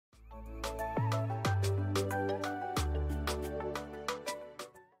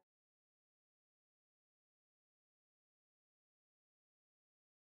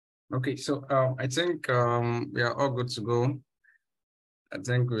Okay, so I think we are all good to go. I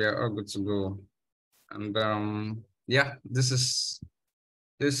think we are all good to go. And yeah, this is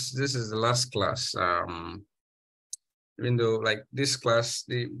the last class. Even though like this class,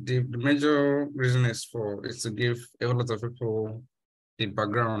 the major reason is to give a whole lot of people the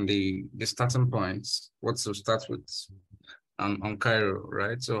background, the starting points, what to start with on Cairo,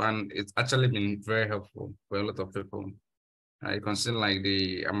 right? So and it's actually been very helpful for a lot of people. You can see like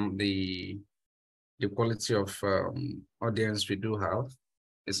the quality of audience we do have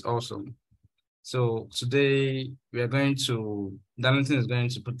is awesome. So today we are going to, Darlington is going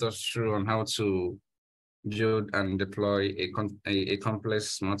to put us through on how to build and deploy a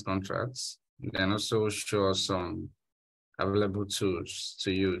complex smart contracts, and then also show us some available tools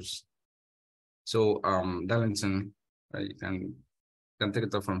to use. So Darlington, you can take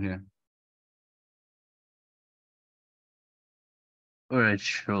it up from here. All right,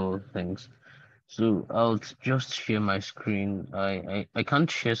 sure, thanks. So I'll just share my screen. I can't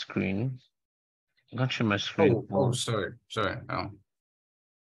share screen. I can't share my screen. Oh, sorry. Oh,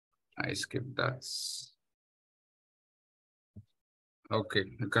 I skipped that. Okay,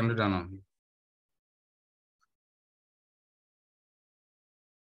 you can do that now.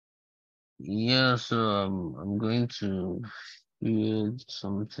 Yeah, so I'm going to build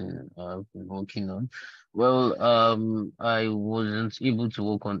something I've been working on. Well, I wasn't able to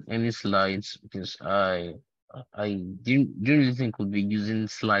work on any slides because I didn't really think we'd be using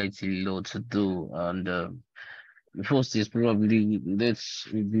slides a lot to do. And the first is probably we'll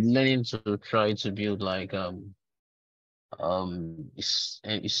be learning to try to build like it's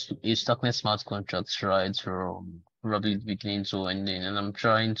Starknet smart contracts, right, from probably the beginning to ending, and I'm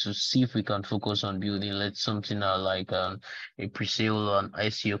trying to see if we can focus on building like something like a pre-sale or an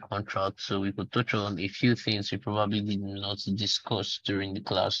ICO contract, so we could touch on a few things we probably did not discuss during the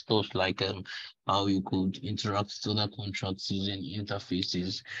class, those like how you could interact with other contracts using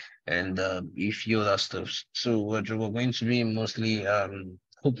interfaces and a few other stuff. So what we're going to be mostly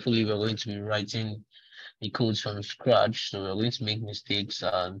hopefully we're going to be writing the codes from scratch. So we're going to make mistakes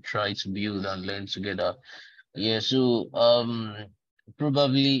and try to build and learn together. Yeah, so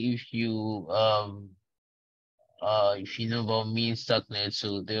probably if you know about me in Starknet,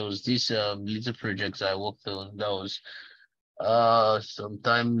 so there was this little project I worked on that was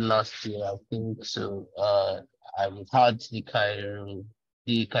sometime last year, I think. So I've had the Cairo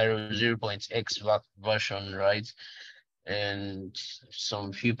 0.x version, right? And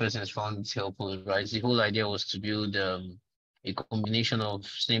some few persons found it helpful, right? The whole idea was to build a combination of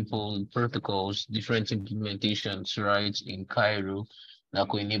simple protocols, different implementations, right, in Cairo that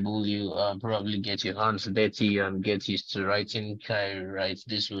could enable you probably get your hands dirty and get used to writing Cairo, right?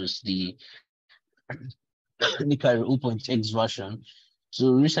 This was the Cairo 0.x version.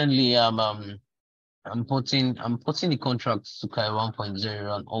 So recently, I'm putting the contracts to Cairo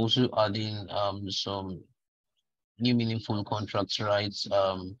 1.0 and also adding some new meaningful contracts, right?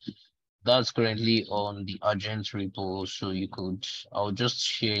 That's currently on the Argent repo, so you could. I'll just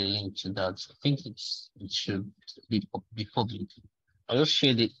share a link to that. I think it should be public. I'll just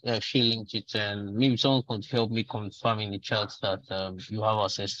share link to it, and maybe someone could help me confirm in the chat that you have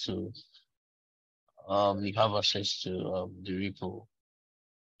access to the repo.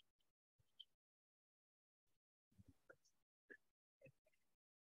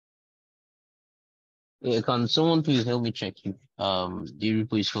 Yeah, can someone please help me check if the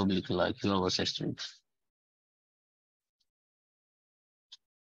repo is public, like you have access to it?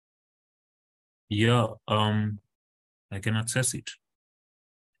 Yeah, I can access it.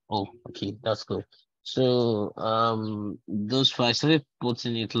 Oh, okay, that's good. So those far I started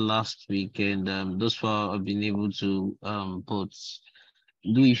putting it last week, and those far I've been able to put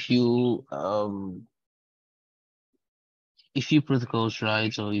do if you protocols,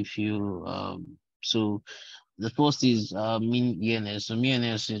 right, or if you so the first is min ENS. So min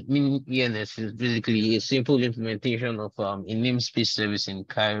ENS is basically a simple implementation of a namespace service in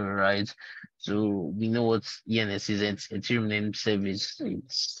Cairo, right? So we know what ENS is. It's Ethereum name service.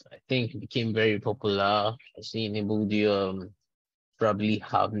 It's I think it became very popular. I see enabled you probably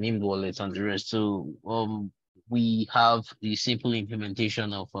have named wallets and the rest. So we have the simple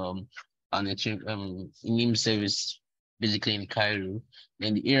implementation of an Ethereum name service basically in Cairo.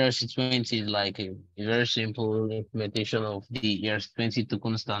 And the ERC20 is like a very simple implementation of the ERC20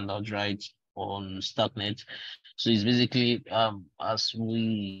 token standard, right, on Starknet. So it's basically, as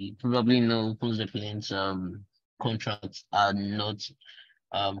we probably know, post-reference contracts are not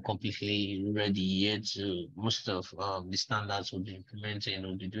completely ready yet. So most of the standards will be implemented and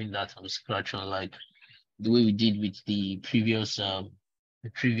we'll be doing that from scratch, unlike the way we did with the previous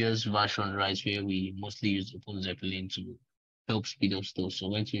previous version, right, where we mostly use Open Zeppelin to help speed up stuff. So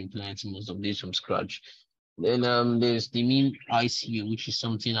I'm going to implement most of this from scratch. Then there's the mean ICU, which is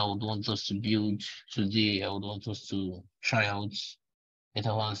something I would want us to build today. I would want us to try out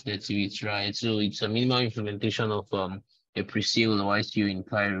advanced activities, right? So it's a minimal implementation of a pre-sale or ICU in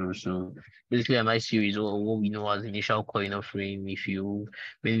Cairo. So basically an ICU is what we know as initial coin offering. If you've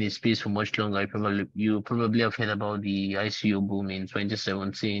been in the space for much longer, you probably have heard about the ICU boom in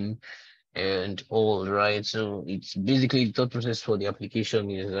 2017 and all, right? So it's basically the thought process for the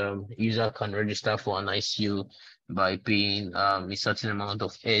application is user can register for an ICU by paying a certain amount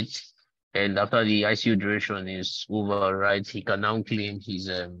of it, and after the ICU duration is over, right, he can now claim his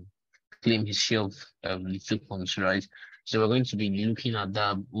share of the funds, right? So we're going to be looking at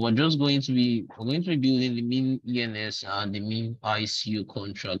that. We're going to be building the mean ENS and the mean ICU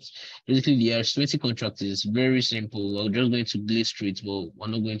contracts. Basically, the RS20 contract is very simple. We're just going to glaze through it, but we're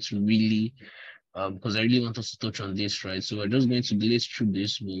not going to really because I really want us to touch on this, right? So we're just going to glaze through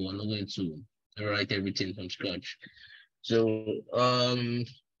this, but we're not going to write everything from scratch. So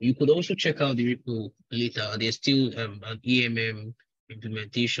you could also check out the repo later. There's still an EMM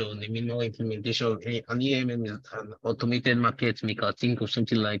implementation, a minimal implementation of an EMM is an automated market maker. Think of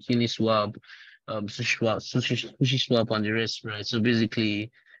something like Uniswap, SushiSwap, and the rest, right? So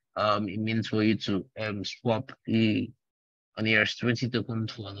basically, it means for you to swap an ERS20 token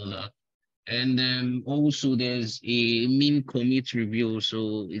to another. And also there's a mean commit review.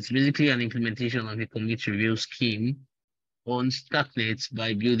 So it's basically an implementation of a commit review scheme on Starknet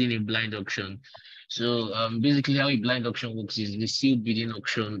by building a blind auction. So basically how a blind auction works is the sealed bidding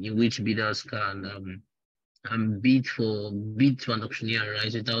auction in which bidders can bid to an auctioneer,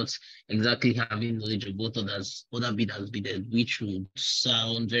 right, without exactly having knowledge of what other bidders bidded, which would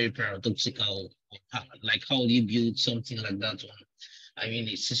sound very paradoxical. Like how do you build something like that on, I mean,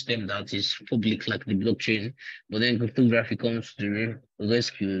 a system that is public like the blockchain, but then cryptography comes to the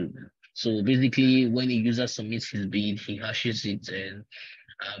rescue. So basically, when a user submits his bid, he hashes it, and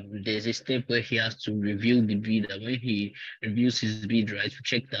there's a step where he has to review the bid. And when he reviews his bid, right, to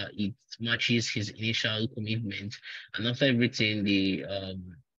check that it matches his initial commitment. And after everything, the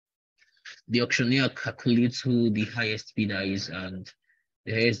auctioneer calculates who the highest bidder is, and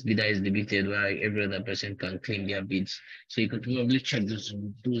the highest bidder is debited where every other person can claim their bids. So you could probably check those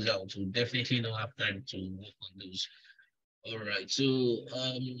out. So definitely not have time to work on those. All right. So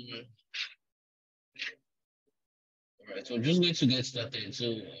all right. So I'm just going to get started. So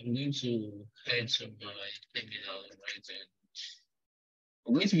I'm going to head to my terminal, right? And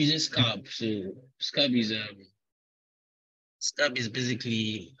I'm going to be using Scab. So Scab is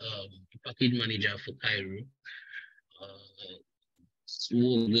basically a package manager for Cairo. So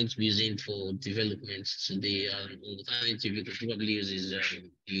we're going to be using for development today, and alternative you could probably use is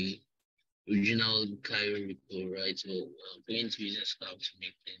the original Cairo repo, right? So I'm going to be using Scab to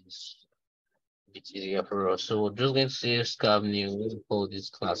make things a bit easier for us. So we're just going to say Scab new, we'll call this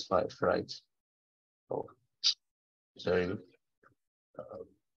class 5, right? Oh, sorry.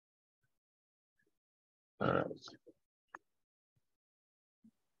 All right.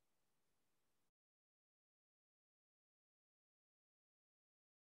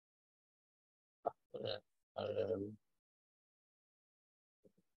 Um,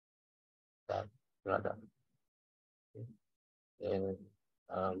 rather. And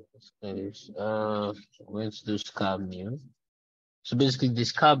I'm going to do Scab new. So basically, this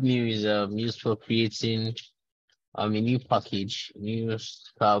Scab new is used for creating a new package, new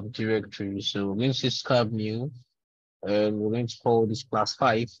Scab directory. So we're going to say Scab new, and we're going to call this class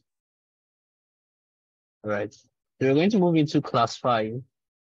 5. All right. So we're going to move into class 5.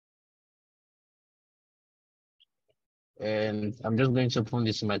 And I'm just going to open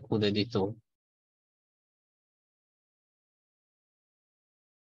this in my code editor.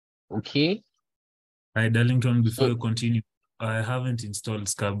 Okay. Hi, Darlington, before So, you continue, I haven't installed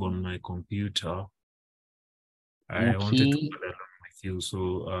Scab on my computer. I wanted to okay. follow along with you.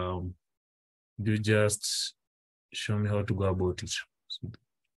 So do you just show me how to go about it?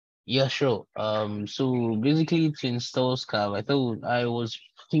 Yeah, sure. So basically to install Scab, I was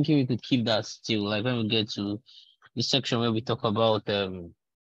thinking we could keep that still, like when we get to the section where we talk about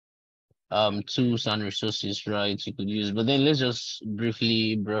tools and resources, right, you could use, but then let's just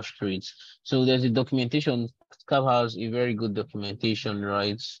briefly brush through it. So there's a documentation. Scab has a very good documentation,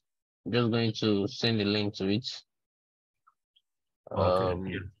 right? I'm just going to send a link to it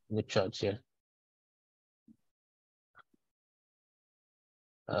Okay. in the chat here.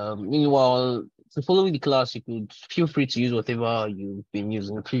 Meanwhile, to follow the class, you could feel free to use whatever you've been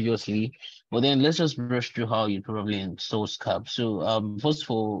using previously. But then let's just brush through how you probably install Scap. So first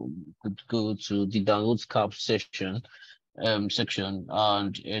of all, you could go to the download Scap section,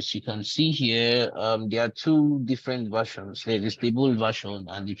 and as you can see here, there are two different versions. There's the stable version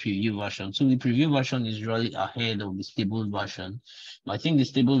and the preview version. So the preview version is really ahead of the stable version. I think the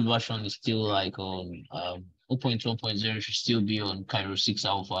stable version is still like on 0.1.0 should still be on Cairo 6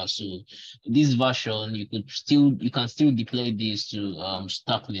 alpha. So this version you can still deploy this to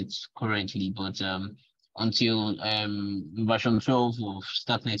Starknet currently, but until version 12 of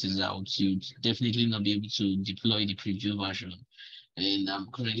Starknet is out, you'd definitely not be able to deploy the preview version. And I'm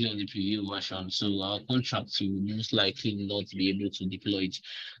currently on the preview version, so our contract will most likely not be able to deploy it.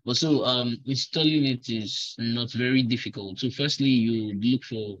 But so installing it is not very difficult. So firstly, you look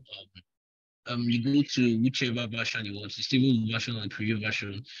for you go to whichever version you want, the stable version or the preview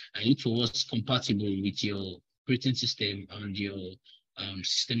version, and look for what's compatible with your operating system and your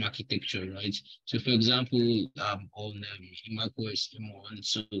system architecture, right? So, for example, on macOS M1,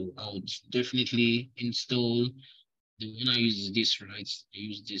 so I would definitely install the one I use is this, right? I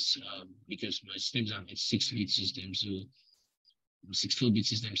use this because my systems are a 6-bit system, so 64-bit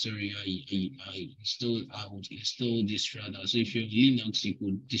system. Sorry, I would install this rather. So if you're Linux, you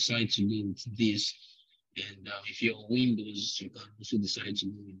could decide to go with this, and if you're Windows, you can also decide to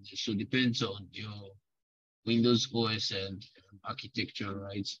go with this. So it depends on your Windows OS and architecture,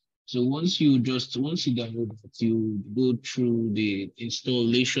 right? So once you download it, you go through the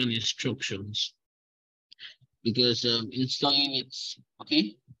installation instructions because installing it,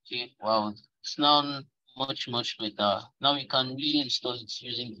 okay, wow, it's now much better. Now you can really install it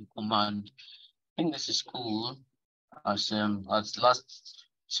using the command. I think this is cool. As last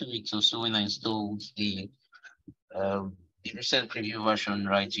 2 weeks or so when I installed the recent preview version,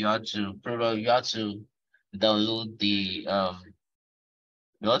 right? You had to download the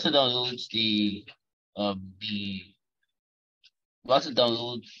you have to download the you have to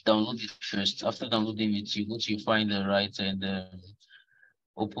download it first. After downloading it, you go to your Finder, right, and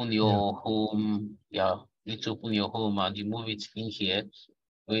open your home. Yeah, you need to open your home and you move it in here.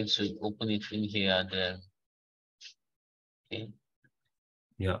 Going to open it in here and then okay.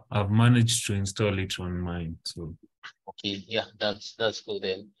 Yeah, I've managed to install it on mine. So Okay, yeah, that's good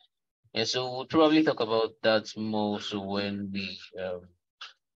then. Yeah, so we'll probably talk about that more so when we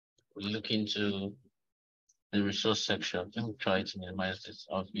look into the resource section. Let me try to minimize this.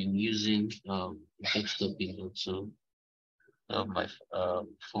 I've been using desktop window to my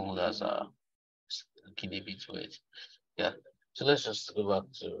folders are looking a bit weird. Yeah. So let's just go back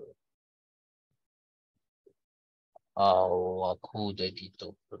to our code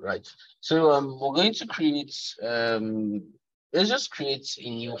editor, right? So we're going to create let's just create a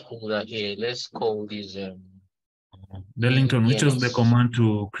new folder here. Let's call this Darlington, which was the ENS. command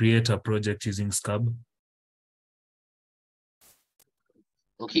to create a project using Scab?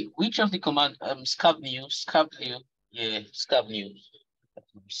 Okay, which of the command scab new, yeah, scab new.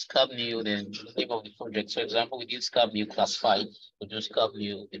 Scab new, then the name of the project. For example, we did scab new classified, we do scab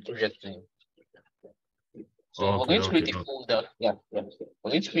new the project name. So we're going to create a folder. Yeah. We're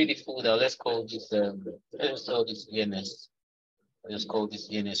going to create a folder. Let's call this ENS. Let's call this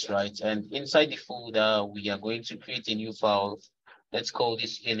ENS, right? And inside the folder, we are going to create a new file. Let's call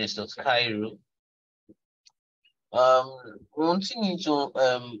this ENS.cairo. One thing you need to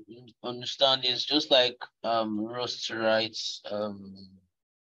understand is just like Rust writes,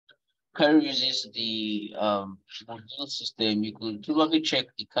 Cairo uses the module system. You could probably check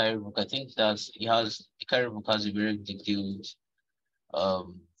the Cairo book. I think that the Cairo book has a very detailed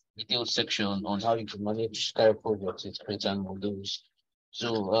section on how you can manage Cairo projects with create and modules.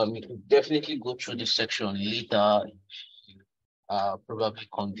 So you could definitely go through this section later. Probably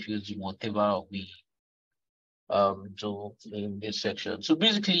confused with whatever we do in this section. So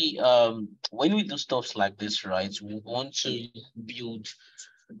basically, when we do stuff like this, right, we want to build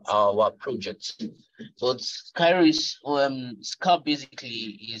our project. But Cairo is Scap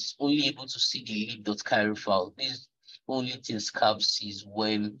basically is only able to see the lib.cairo file. This only thing Scap sees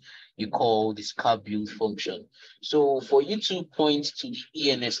when you call the Scap build function. So for you to point to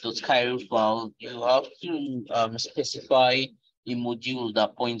the ens.cairo file, you have to specify a module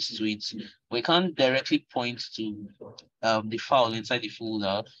that points to it. We can't directly point to the file inside the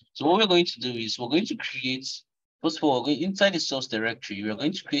folder. So what we're going to do is we're going to create, first of all, inside the source directory, we're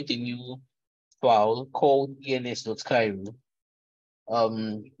going to create a new file called ens.cairo.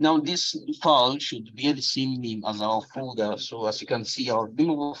 Now this file should bear the same name as our folder. So as you can see, our name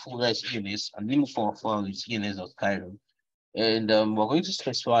of our folder is ens and name of our file is ens.cairo. And we're going to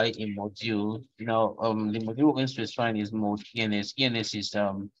specify a module. Now, the module we're going to specify is mode ENS. ENS is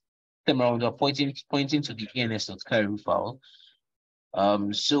we're pointing to the ens.cairo file.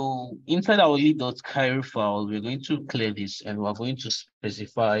 So inside our lead.cairo file, we're going to clear this and we're going to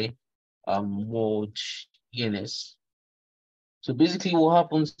specify mode ENS. So basically what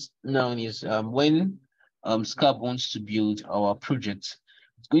happens now is when SCAP wants to build our project,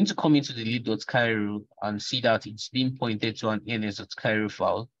 it's going to come into the lead.cairo and see that it's being pointed to an ens.cairo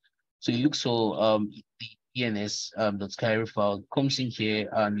file. So it looks for the ens.cairo file, comes in here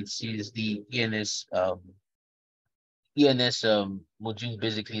and it sees the ENS module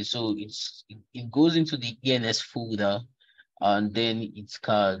basically. So it goes into the ENS folder and then it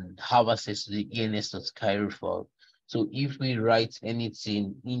can have access to the ens.cairo file. So if we write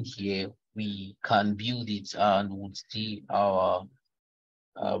anything in here, we can build it and we'll see our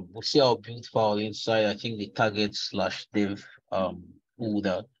build file inside, I think the target/dev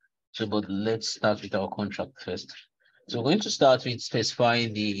folder. So, but let's start with our contract first. So we're going to start with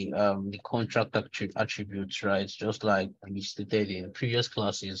specifying the contract attributes, right? Just like we stated in previous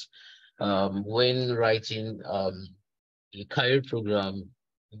classes. When writing a Cairo program,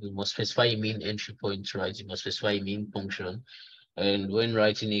 you must specify a main entry point, right? You must specify a main function. And when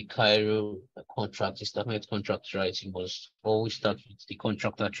writing a Cairo contract, a Starknet contract, right, you must always start with the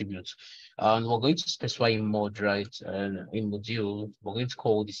contract attributes. And we're going to specify a mod, right? And in module, we're going to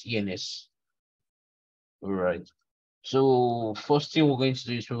call this ENS. All right. So first thing we're going to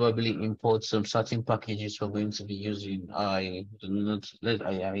do is probably import some certain packages we're going to be using. I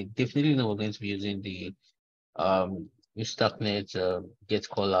definitely know we're going to be using the Starknet get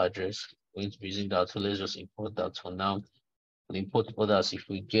call address. We're going to be using that. So let's just import that for now. We'll import others if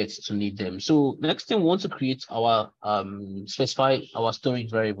we get to need them. So next thing we want to create our specify our storage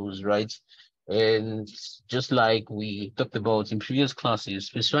variables, right? And just like we talked about in previous classes,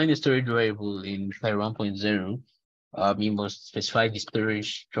 specifying a storage variable in Cairo 1.0, you must specify the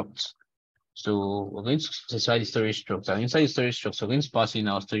storage struct. So we're going to specify the storage struct, and inside the storage struct, we're going to pass in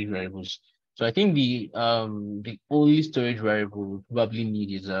our storage variables. So I think the only storage variable we probably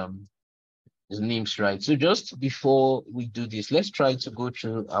need is names, right? So just before we do this, let's try to go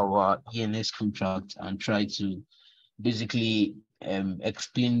through our ENS contract and try to basically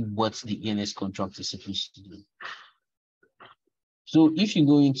explain what the ENS contract is supposed to do. So if you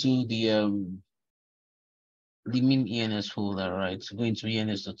go into the main ENS folder, right? So go into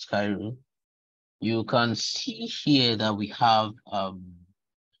ens.cairo, you can see here that we have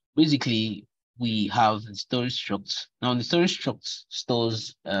basically we have the storage struct. Now the storage struct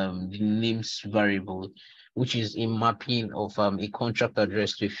stores the names variable, which is a mapping of a contract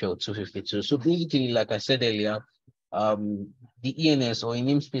address to a field 252. So basically, like I said earlier, the ENS or a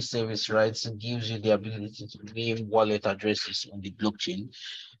namespace service, right, gives you the ability to name wallet addresses on the blockchain.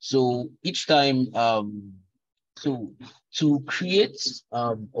 So each time so to create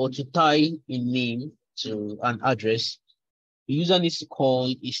or to tie a name to an address, the user needs to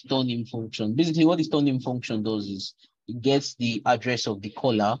call a store name function. Basically, what the store name function does is it gets the address of the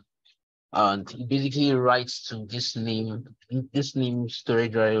caller and it basically writes to this name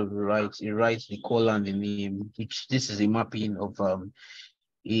storage variable, right? It writes the caller and the name, which this is a mapping of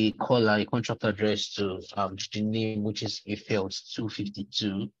a caller, a contract address to the name, which is a field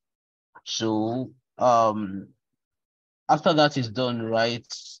 252. So after that is done, right?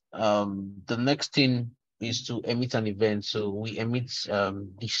 The next thing is to emit an event. So we emit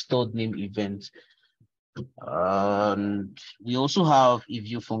the stored name event. And we also have a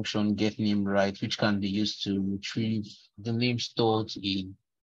view function get name, right, which can be used to retrieve the name stored in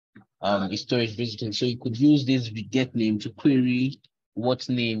storage basically. So you could use this get name to query what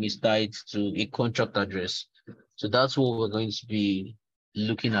name is tied to a contract address. So that's what we're going to be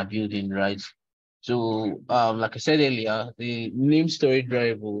looking at building, right? So like I said earlier, the name storage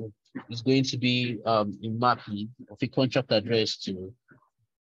variable is going to be a mapping of a contract address to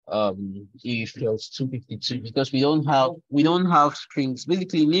a field 252 because we don't have strings.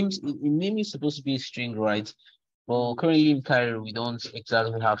 Basically, name is supposed to be a string, right? Well, currently in Cairo, we don't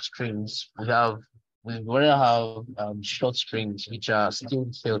exactly have strings. We rather have short strings, which are still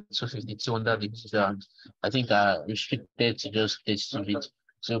field 252 under the user. I think are restricted to just 32-bit.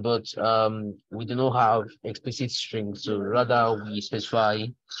 So, but we do not have explicit strings. So rather we specify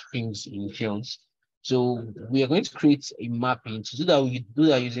strings in fields. So we are going to create a mapping. To do that, we do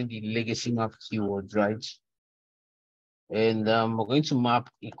that using the legacy map keyword, right? And we're going to map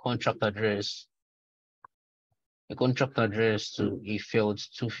a contract address to a field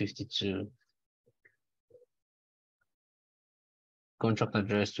 252. Contract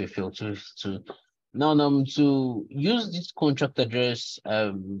address to a field 252. Now, to use this contract address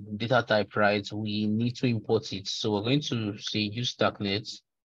data type, right, we need to import it. So we're going to say use Starknet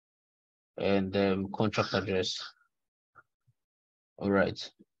and contract address. All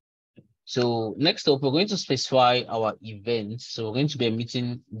right. So next up, we're going to specify our events. So we're going to be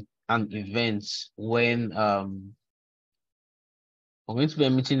emitting an event when we're going to be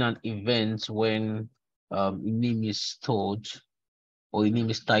emitting an event when a name is stored or a name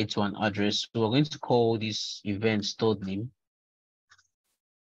is tied to an address. So we're going to call this event stored name.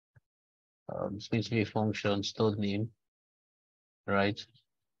 It's going to be a function stored name, right?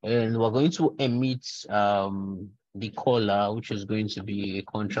 And we're going to emit the caller, which is going to be a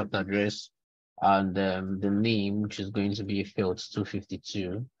contract address, and the name, which is going to be a field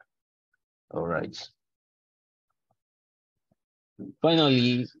 252. All right.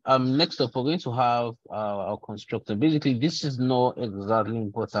 Finally, next up, we're going to have our constructor. Basically, this is not exactly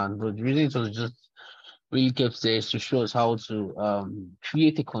important, but the reason it was just really kept there is to show us how to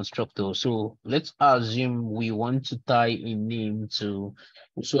create a constructor. So let's assume we want to tie a name to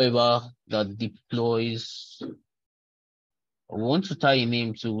whosoever that deploys. We want to tie a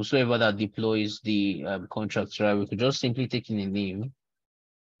name to whosoever that deploys the contract, right? We could just simply take in a name,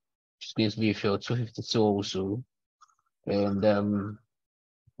 which is going to be a field 252 also, and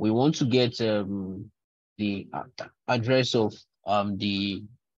we want to get the address of the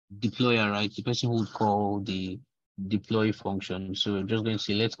deployer, right? The person who would call the deploy function. So we're just going to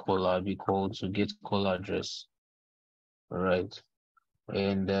say let caller be called to get caller address. All right.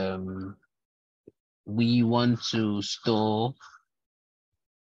 And we want to store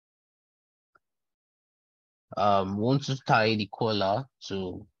want to tie the caller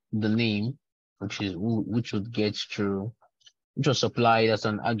to the name, which would get through, which was supplied as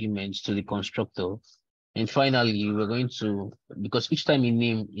an argument to the constructor. And finally, we're going to, because each time a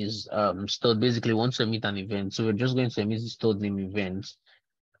name is stored, basically want to emit an event. So we're just going to emit the stored name event.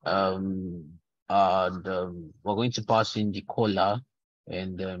 We're going to pass in the caller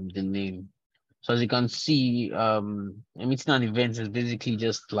and the name. So as you can see, emitting an event is basically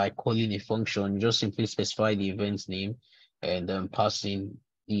just like calling a function. You just simply specify the event's name and then pass in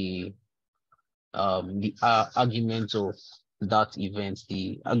the argument of that event,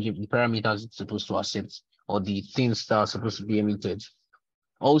 the parameters it's supposed to accept, or the things that are supposed to be emitted.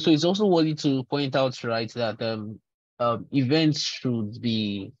 Also, it's also worthy to point out, right, that events should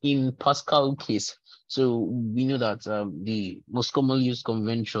be in Pascal case. So we know that the most commonly used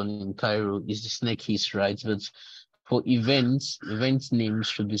convention in Cairo is the snake case, right? But for event names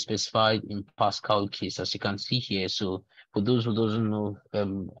should be specified in Pascal case, as you can see here. So for those who doesn't know,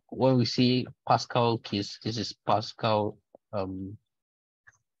 when we say Pascal case, this is Pascal, something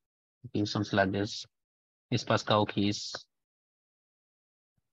like this. This Pascal case.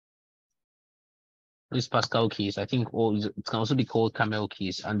 This Pascal case, I think, or it can also be called camel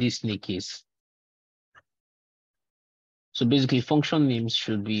case, and this snake case. So basically, function names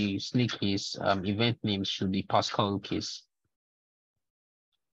should be snake case, event names should be Pascal case.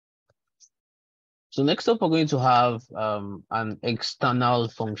 So next up, we're going to have an external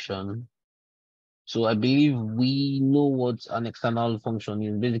function. So I believe we know what an external function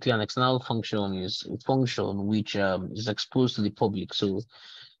is. Basically, an external function is a function which is exposed to the public. So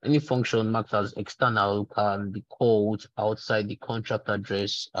any function marked as external can be called outside the contract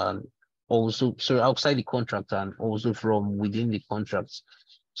address and also, outside the contract and also from within the contract.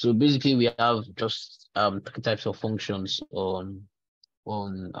 So basically, we have just three types of functions on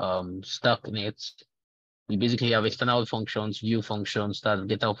Starknet. We basically have external functions, view functions, that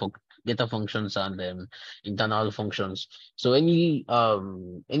data functions, and internal functions. So and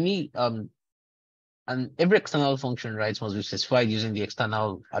every external function, right, must be specified using the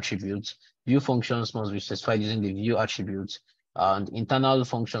external attributes. View functions must be specified using the view attributes. And internal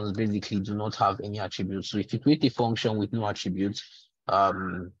functions basically do not have any attributes. So if you create a function with no attributes,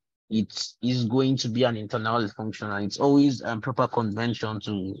 it is going to be an internal function, and it's always a proper convention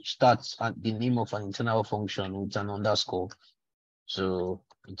to start at the name of an internal function with an underscore. So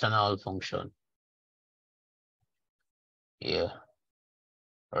internal function. Yeah.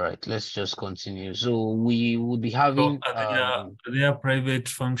 All right, let's just continue. So we would be having are there private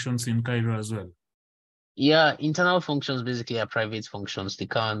functions in Cairo as well? Yeah, internal functions basically are private functions. They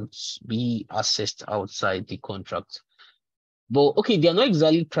can't be accessed outside the contract. But okay, they are not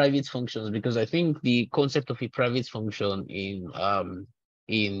exactly private functions, because I think the concept of a private function in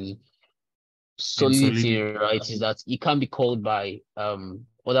Solidity, right, is that it can be called by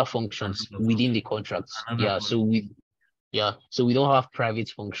other functions within the contracts. So we don't have private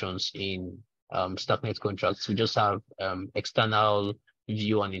functions in Starknet contracts. We just have external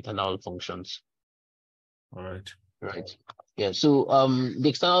view and internal functions. All right. Right. Yeah. So the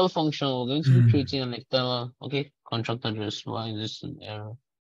external function, we're going to be creating an external, okay, contract address. Why is this an error?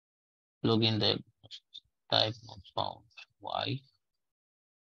 Plug in the type not found. Why?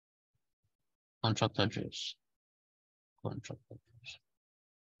 Contract address. Contract address.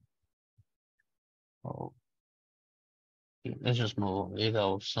 Oh, okay. Let's just move. Later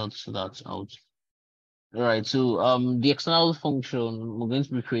I'll sort that out. All right. So the external function we're going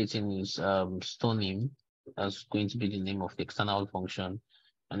to be creating is store name. That's going to be the name of the external function.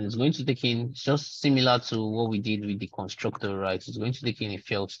 And it's going to take in just similar to what we did with the constructor, right? It's going to take in a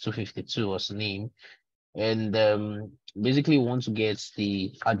field 252 as name. And basically we want to get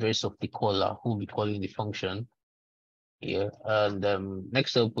the address of the caller who will be calling the function. Yeah. And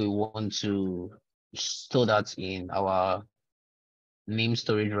next up we want to store that in our name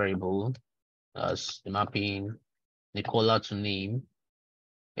storage variable as the mapping, the caller to name.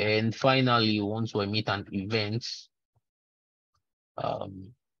 And finally, we want to emit an event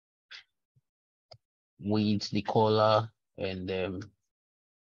with the caller and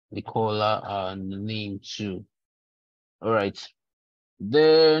the caller and the name too. All right.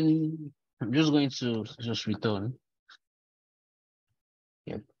 Then I'm just going to just return.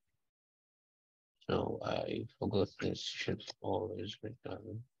 Yep. So I forgot this should always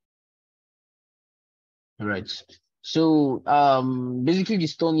return. All right. So basically the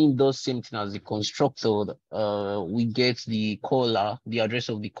store name does same thing as the constructor. We get the caller, the address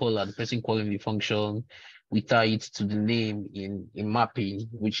of the caller, the person calling the function. We tie it to the name in mapping,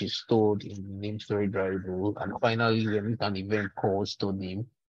 which is stored in the name storage variable. And finally, we emit an event called store name.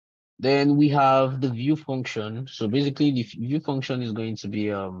 Then we have the view function. So basically the view function is going to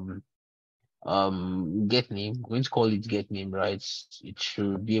be get name. I'm going to call it get name, right? It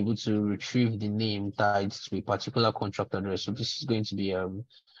should be able to retrieve the name tied to a particular contract address. So this is going to be we're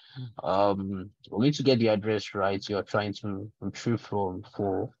going to get the address, right? You're trying to retrieve from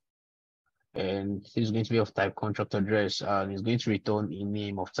for, and this is going to be of type contract address, and it's going to return a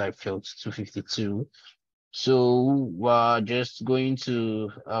name of type field 252. So we're just going to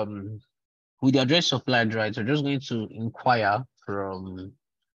with the address supplied, right? We're just going to inquire from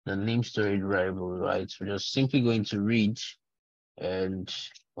the name storage variable, right? We're just simply going to read and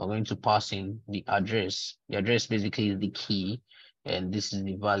we're going to pass in the address. The address basically is the key, and this is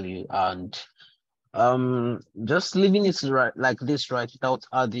the value. And just leaving it right like this, right, without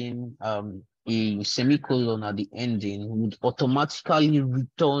adding a semicolon at the ending would automatically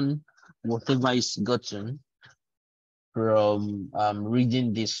return whatever is gotten from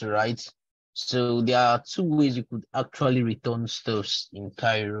reading this, right? So there are two ways you could actually return stuffs in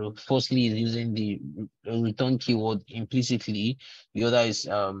Cairo. Firstly is using the return keyword implicitly. The other is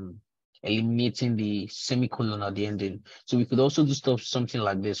eliminating the semicolon at the ending. So we could also do stuff something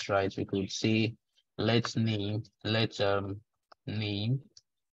like this, right? We could say let name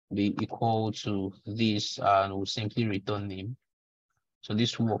be equal to this, and we'll simply return name. So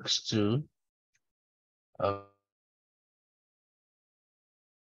this works too.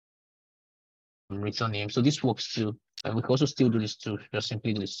 Return name. So this works too. And we can also still do this too. Just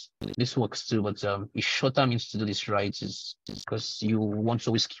simply do this. This works too, but a shorter means to do this right is because you want to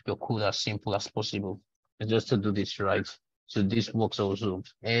always keep your code as simple as possible. And just to do this right. So this works also.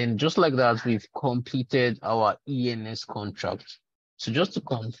 And just like that, we've completed our ENS contract. So just to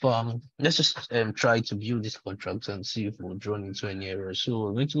confirm, let's just try to view this contract and see if we'll run into any errors. So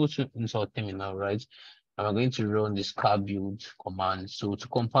we're going to go into our terminal, right? And we're going to run the scar build command. So to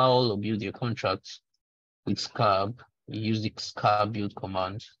compile or build your contract with scar, we use the scar build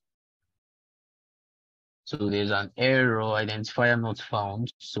command. So there's an error identifier not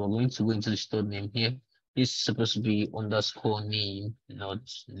found. So we're going to go into the stored name here. This is supposed to be underscore name, not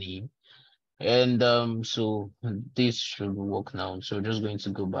name. And so this should work now. So we're just going to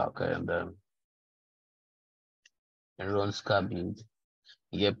go back and run scar build.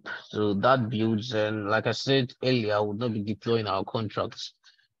 Yep, so that builds, and like I said earlier, I would not be deploying our contracts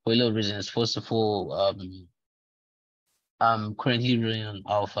for a lot of reasons. First of all, I'm currently running on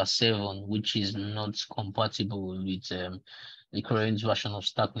Alpha 7, which is not compatible with the current version of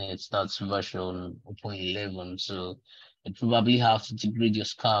Starknet. That's version 1.11. So you probably have to degrade your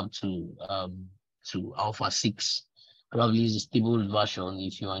SCARB to Alpha 6. Probably is a stable version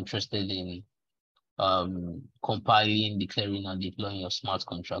if you are interested in compiling, declaring, and deploying your smart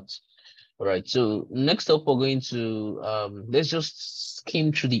contracts. All right, so next up, we're going to let's just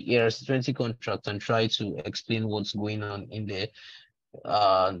skim through the ERC20 contract and try to explain what's going on in there.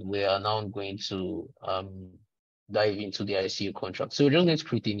 And we are now going to dive into the ICU contract. So we're just going to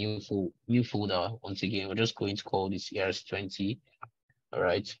create a new folder once again. We're just going to call this ERC20. All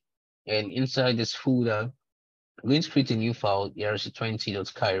right, and inside this folder, We're going to create a new file,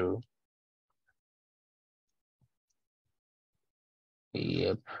 erc20.cairo.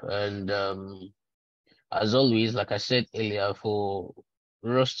 Yep, and as always, like I said earlier, for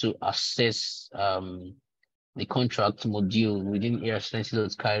us to access the contract module within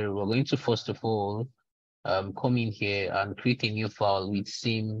erc20.cairo, we're going to first of all come in here and create a new file with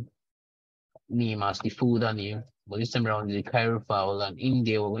same name as the folder name, but this time around the Cairo file, and in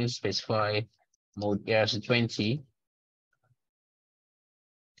there we're going to specify mode erc20.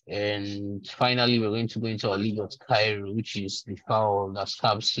 And finally, we're going to go into our lib.cairo, which is the file that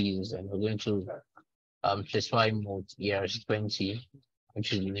Scab sees, and we're going to specify mode erc20,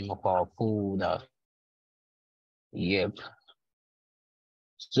 which is the name of our folder. Yep.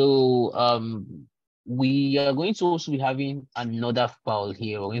 So we are going to also be having another file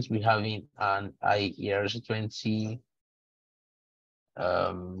here. We're going to be having an erc20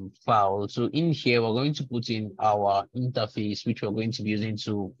 file. So in here, we're going to put in our interface, which we're going to be using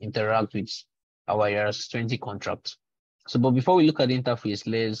to interact with our erc20 contract. So, but before we look at the interface,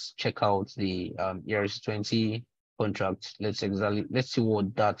 let's check out the erc20 contract. Let's see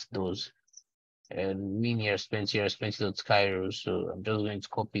what that does. And mean erc20.cairo. So I'm just going to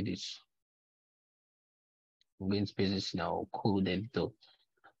copy this. I'm going to paste this in our code editor.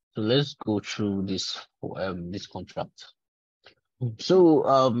 So let's go through this this contract.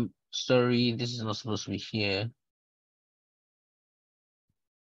 So sorry, this is not supposed to be here.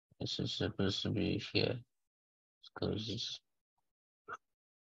 This is supposed to be here. Because this.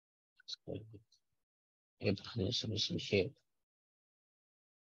 Yep, this is supposed to be here.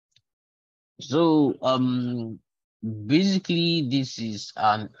 So basically this is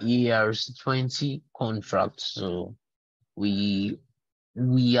an ERC20 contract. So we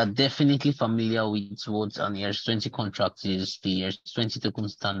are definitely familiar with what an ERC20 contract is, the ERC20 token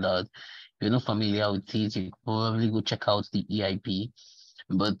standard. If you're not familiar with it, you probably go check out the EIP.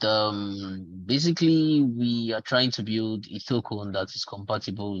 But basically, we are trying to build a token that is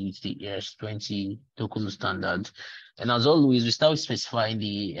compatible with the ERC20 token standard. And as always, we start with specifying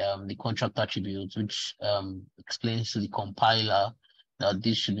the contract attributes, which explains to the compiler that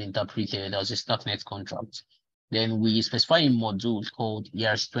this should be interpreted as a Starknet contract. Then we specify a module called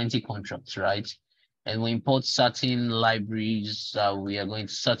ERC20 contracts, right? And we import certain libraries. We are going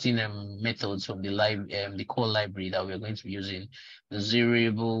to certain methods from the core library that we are going to be using. The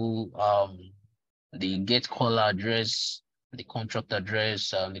variable, the get caller address, the contract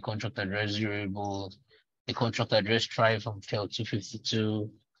address variable, the contract address try from fail 252,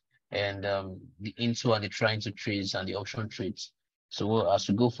 and the into and the trying to trace and the option traits. So as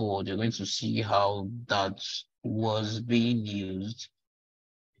we go forward, you're going to see how that was being used.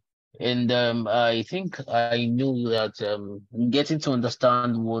 And I think I knew that getting to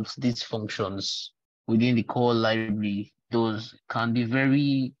understand what these functions within the core library does can be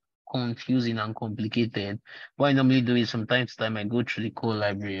very confusing and complicated. What I normally do is from time to time I go through the core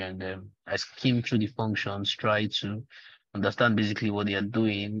library and I skim through the functions, try to understand basically what they are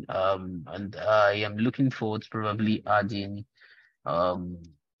doing. And I am looking forward to probably adding the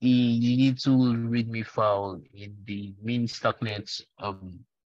little readme file in the main Starknet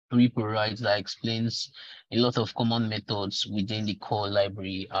repo, right, that explains a lot of common methods within the core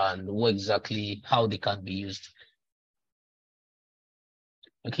library and what exactly how they can be used.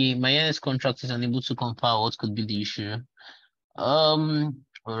 Okay, my NS contract is unable to compile. What could be the issue? All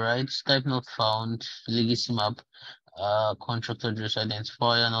right, type not found, legacy map, contract address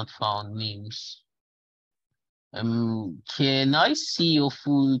identifier not found, names. Can I see your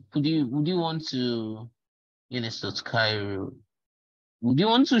full? Would you want to Cairo? Would you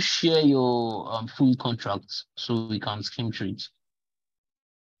want to share your full contract so we can skim through it?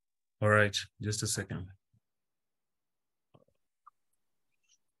 All right, just a second.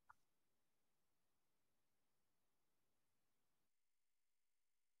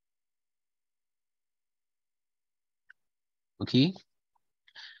 Okay.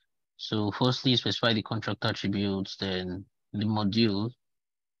 So firstly, specify the contract attributes, then the module,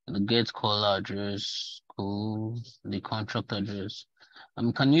 the get caller address, the contract address.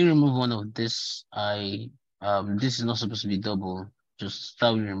 Can you remove one of this? This is not supposed to be double. Just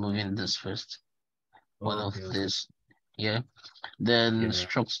start with removing this first. One of this. Yeah. Then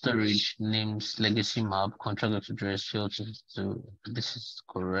struct storage, names, legacy map, contract address, filter. So this is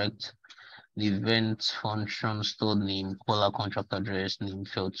correct. The event function stored name, caller contract address, name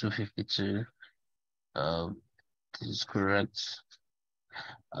field 252. This is correct.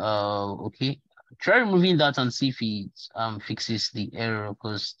 Okay. Try removing that and see if it fixes the error,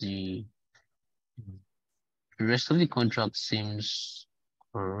 because the rest of the contract seems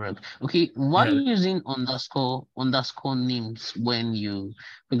Correct. Okay, why are Yeah. you using underscore names when you,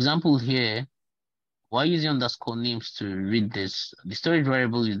 for example, here, why using underscore names to read this? The storage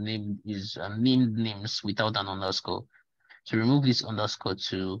variable is named names without an underscore. To remove this underscore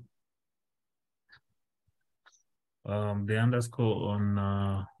to The underscore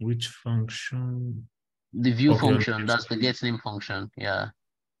on which function? the view Okay, on function, that's the get name function. Yeah,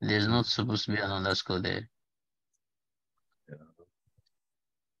 there's not supposed to be an underscore there.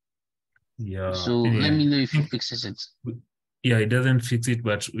 yeah. So let me know if it fixes it. Yeah, it doesn't fix it,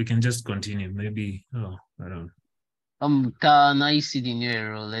 but we can just continue. Maybe, oh, I don't know. Can I see the new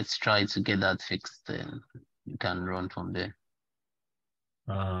error? Let's try to get that fixed, then you can run from there.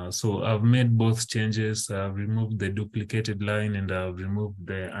 So I've made both changes. I've removed the duplicated line and I've removed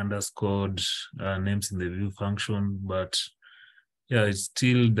the underscored names in the view function, but yeah, it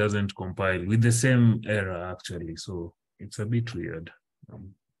still doesn't compile with the same error actually. So it's a bit weird.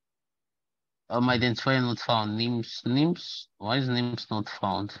 Identify not found. Names. Why is names not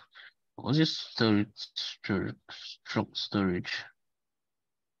found? What's your storage?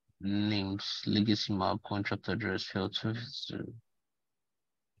 Names, legacy map, contract address, field service,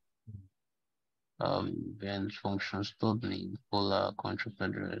 event functions, stored name, polar, contract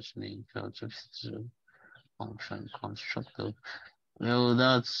address, name, field service, function, constructor. Well,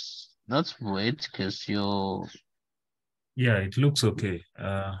 that's weird because your Yeah, it looks okay.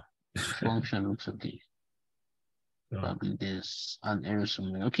 function looks okay. So, Probably there's an error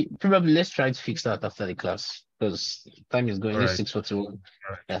somewhere. Okay, probably let's try to fix that after the class because time is going. It's right. 6:41.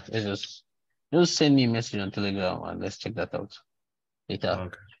 Yeah, let's just send me a message on Telegram and let's check that out later.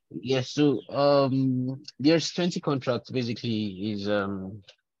 Okay. Yes, so there's 20 contracts basically is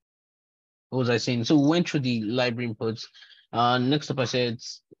what was I saying? So we went through the library inputs. Next up I said,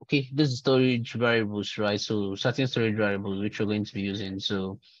 okay, this is storage variables, right? So certain storage variables which we're going to be using.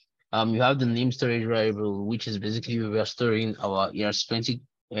 So you have the name storage variable, which is basically we are storing our ERC20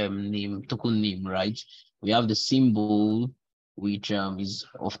 name, token name, right? We have the symbol, which is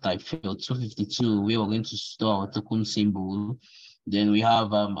of type field 252, where we're going to store our token symbol. Then we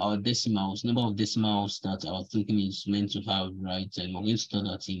have our decimals, number of decimals that our token is meant to have, right? And we're going to store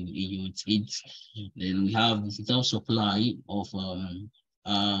that in a unit 8. Then we have the total supply of our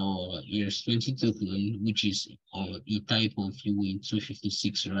ERC20 token, which is a type of UIN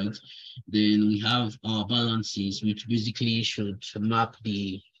 256, right? Then we have our balances, which basically should map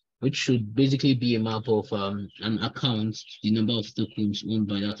which should basically be a map of an account, the number of tokens owned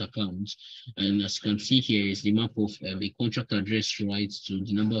by that account. And as you can see here is the map of a contract address, right, to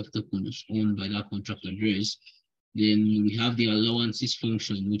the number of tokens owned by that contract address. Then we have the allowances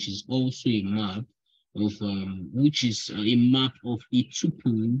function, which is also a map of which is a map of a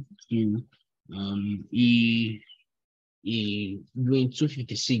tuple to a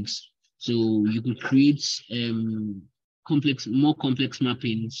 256. So you could create more complex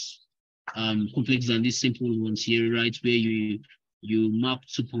mappings, complex than these simple ones here, right? Where you map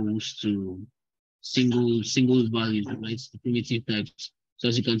tuples to single values, right? The primitive types. So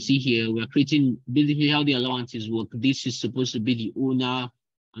as you can see here, we're creating basically how the allowances work. This is supposed to be the owner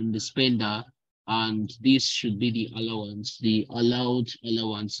and the spender, and this should be the allowance, the allowed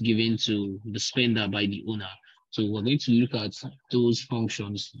allowance given to the spender by the owner. So we're going to look at those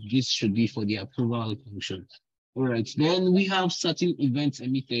functions. This should be for the approval function. All right, then we have certain events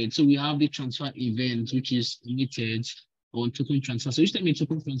emitted. So we have the transfer event, which is emitted on token transfer. So each time a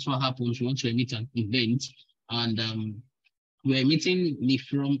token transfer happens, we want to emit an event, and we're emitting the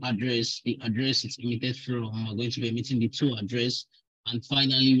from address, the address it's emitted from. We're going to be emitting the to address, and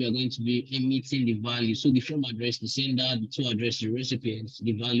finally we are going to be emitting the value. So the from address, the sender, the to address, the recipient,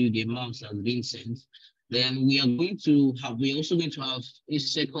 the value, the amount that's being sent. Then we're also going to have a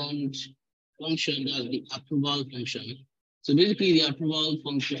second function, that's the approval function. So basically the approval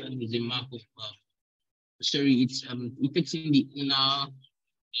function is a map of it takes in the owner,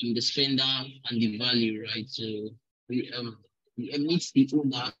 the spender, and the value, right? So we emits the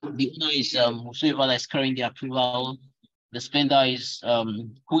owner. The owner is whoever that's carrying the approval. The spender is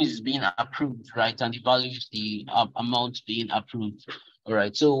who is being approved, right? And the value is the amount being approved. All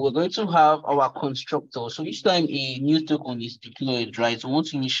right. So we're going to have our constructor. So each time a new token is deployed, right, we want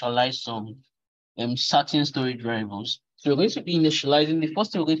to initialize some certain storage variables. So we're going to be initializing, the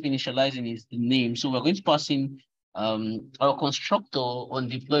first thing we're going to be initializing is the name. So we're going to pass in our constructor on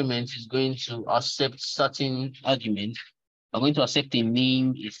deployment is going to accept certain arguments. We're going to accept a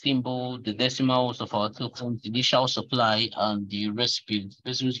name, a symbol, the decimals of our token, the initial supply, and the recipient. The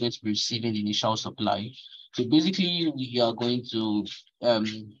person who's going to be receiving the initial supply. So basically, we are going to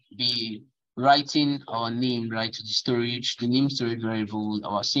be writing our name, right, to the storage, the name storage variable,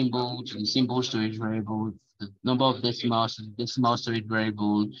 our symbol to the symbol storage variable, the number of decimals to the decimal storage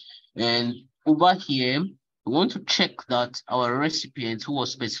variable. And over here, we want to check that our recipient who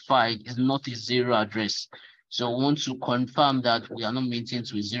was specified is not a zero address. So we want to confirm that we are not maintaining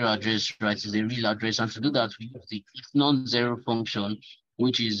to a zero address, right? It's a real address. And to do that, we use the non-zero function,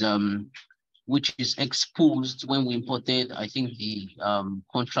 which is exposed when we imported, I think, the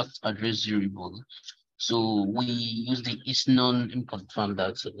contract address variable. So we use the is none. Let me confirm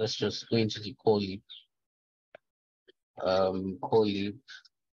that. So let's just go into the call it.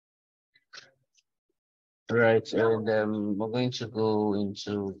 Right, and we're going to go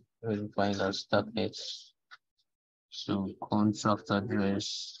into find our Starknet. So contract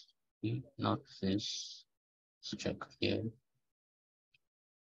address, not this. So check here.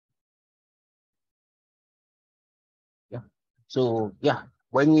 Yeah. So yeah,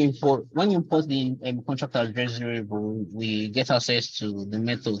 when you import the contract address variable, we get access to the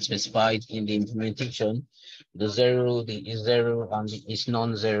method specified in the implementation, the zero, the is zero, and the is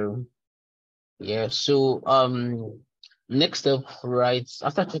non-zero. Yeah. So next up, right,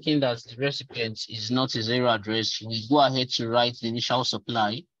 after checking that the recipient is not a zero address, we go ahead to write the initial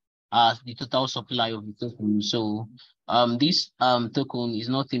supply as the total supply of the token. So this token is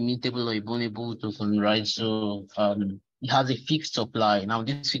not a mutable or a vulnerable token, right? So it has a fixed supply. Now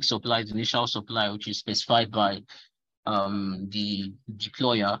this fixed supply is the initial supply, which is specified by the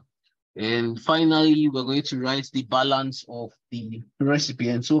deployer. And finally, we're going to write the balance of the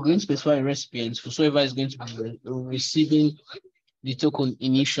recipient. So we're going to specify recipients for whoever is going to be receiving the token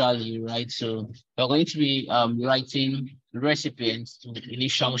initially, right? So we're going to be writing recipients to the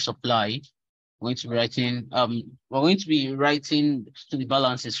initial supply. We're going to be writing to the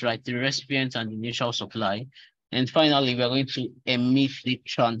balances, right? The recipient and the initial supply. And finally, we're going to emit the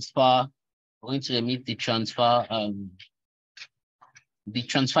transfer. We're going to emit the transfer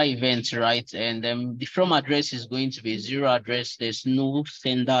event, right? And the from address is going to be a zero address. There's no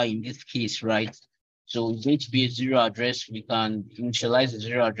sender in this case, right? So it's going to be a zero address. We can initialize the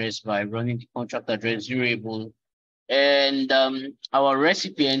zero address by running the contract address variable. And our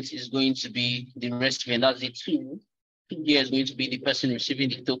recipient is going to be the recipient. That's the two. Here is going to be the person receiving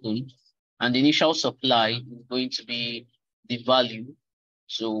the token. And the initial supply is going to be the value.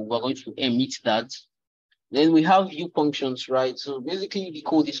 So we're going to emit that. Then we have view functions, right? So basically the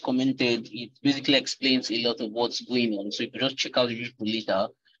code is commented. It basically explains a lot of what's going on. So you can just check out the repo later.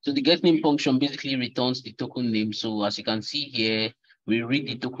 So the get name function basically returns the token name. So as you can see here, we read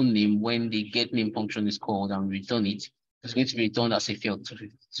the token name when the get name function is called and return it. It's going to be returned as a field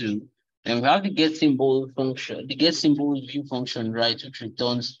too. And we have the get symbol function, the get symbol view function, right, which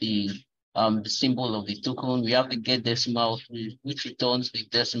returns the symbol of the token. We have the get decimal, which returns the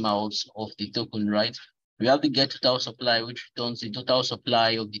decimals of the token, right? We have the get total supply, which returns the total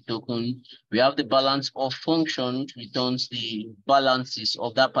supply of the token. We have the balance of function, which returns the balances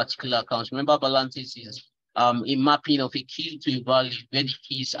of that particular account. Remember, balances is a mapping of a key to a value where the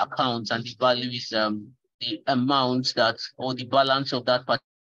key is account and the value is the amount that, or the balance of that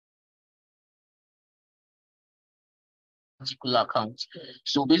particular account.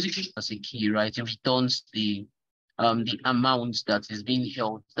 So basically, as a key, right, it returns the amount that is being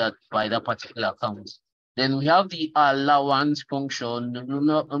held that by that particular account. Then we have the allowance function.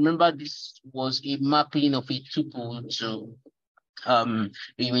 Remember, this was a mapping of a tuple to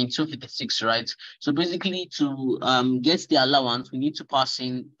in 256, right? So basically, to get the allowance, we need to pass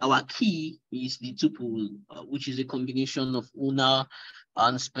in our key is the tuple, which is a combination of owner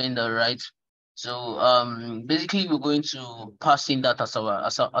and spender, right? So basically, we're going to pass in that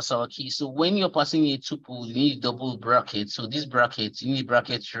as our key. So when you're passing a tuple, you need double brackets. So this bracket, you need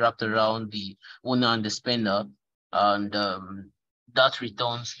brackets wrapped around the owner and the spender, and that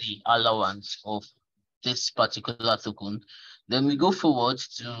returns the allowance of this particular token. Then we go forward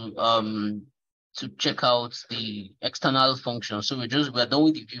to check out the external function. So we're done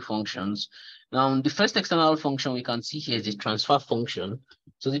with the view functions. Now, the first external function we can see here is the transfer function.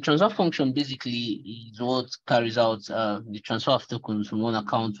 So the transfer function basically is what carries out the transfer of tokens from one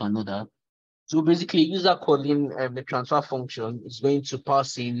account to another. So basically, user calling the transfer function is going to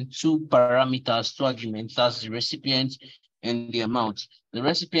pass in two parameters, two arguments, that's the recipient and the amount. The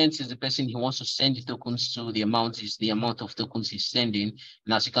recipient is the person who wants to send the tokens to. The amount is the amount of tokens he's sending.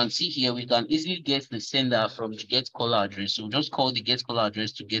 And as you can see here, we can easily get the sender from the get caller address. So just call the get caller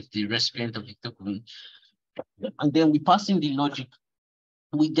address to get the recipient of the token. And then we pass in the logic.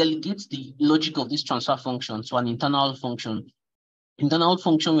 We delegate the logic of this transfer function to an internal function. Internal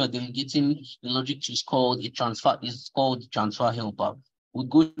function we are delegating the logic to is called the transfer helper. we'll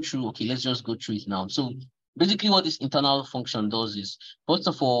go through, okay, let's just go through it now. So basically what this internal function does is, first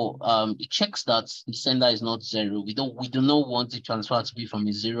of all, it checks that the sender is not 0. We do not want the transfer to be from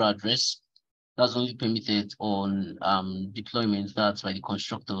a 0 address. That's only permitted on deployments. That's by the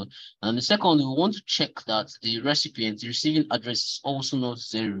constructor. And the second, we want to check that the recipient, the receiving address is also not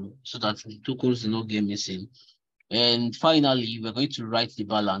 0, so that the tokens do not get missing. And finally, we're going to write the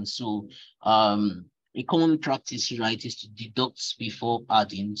balance. So a common practice, right, is to deduct before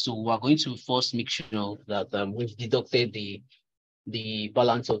adding. So we're going to first make sure that we've deducted the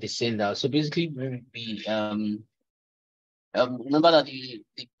balance of the sender. So basically, we remember that the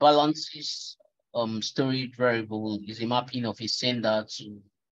balance is storage variable is a mapping of a sender to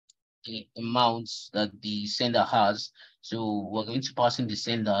the amounts that the sender has. So we're going to pass in the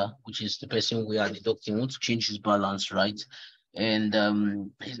sender, which is the person we are deducting. We want to change his balance, right? And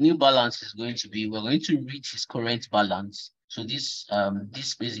his new balance is going to be, we're going to read his current balance. So this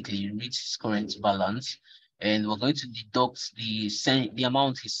basically reads his current balance, and we're going to deduct the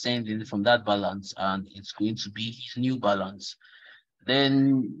amount he's sending from that balance, and it's going to be his new balance.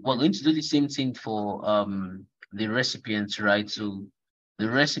 Then we're going to do the same thing for the recipients, right? So the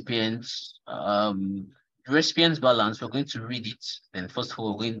recipient's balance, we're going to read it. Then first of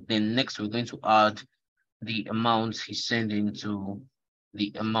all, next we're going to add the amount he's sending to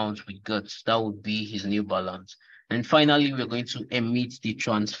the amount we got. That would be his new balance. And finally, we're going to emit the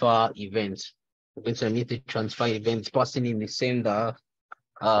transfer event. We're going to emit the transfer event, passing in the sender,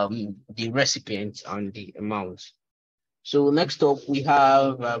 the recipient, and the amount. So next up, we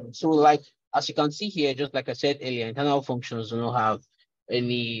have, so like, as you can see here, just like I said earlier, internal functions do not have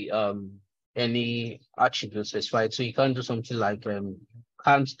any attributes specified. So you can't do something like,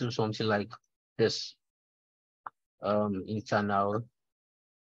 this internal.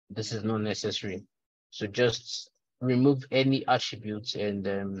 This is not necessary. So just remove any attributes, and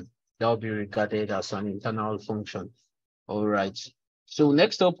that'll be regarded as an internal function. All right. So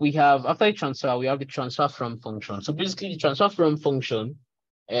next up, we have, after the transfer, we have the transfer from function. So basically, the transfer from function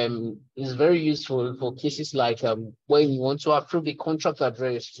is very useful for cases like when you want to approve the contract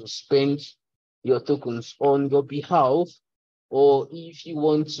address to spend your tokens on your behalf, or if you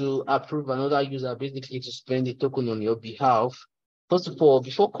want to approve another user basically to spend the token on your behalf. First of all,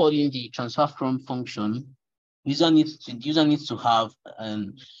 before calling the transfer from function, user needs to have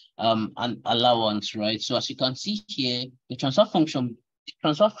an allowance, right? So as you can see here, the transfer from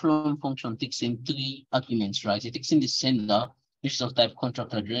function takes in 3 arguments, right? It takes in the sender, which is of type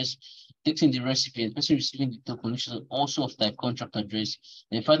contract address, takes in the recipient, person receiving the token, which is also of type contract address,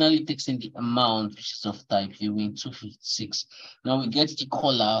 and finally takes in the amount, which is of type viewing 256. Now we get the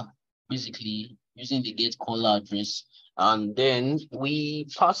caller, basically using the get caller address, and then we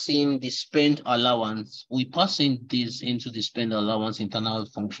pass in the spend allowance. We pass in this into the spend allowance internal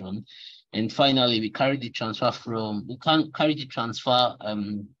function. And finally, we carry the transfer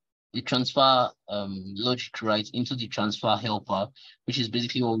logic right into the transfer helper, which is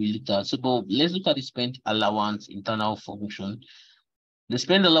basically what we looked at. So, but let's look at the spend allowance internal function. The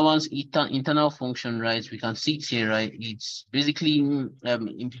spend allowance internal function, right? We can see it here, right? It's basically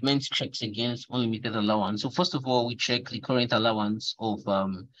implements checks against unlimited allowance. So first of all, we check the current allowance of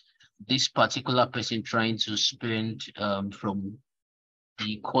this particular person trying to spend from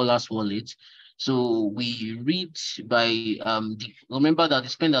the caller's wallet. So we read by remember that the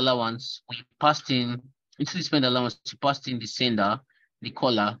spend allowance, we passed in into the spend allowance, we passed in the sender, the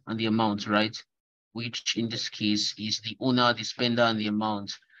caller, and the amount, right? Which in this case is the owner, the spender, and the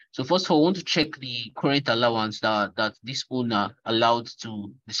amount. So first of all, I want to check the current allowance that this owner allowed to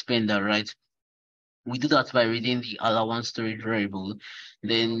the spender, right? We do that by reading the allowance storage variable.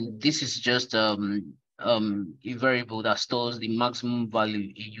 Then this is just a variable that stores the maximum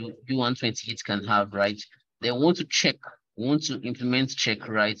value U128 can have, right? They want to implement check,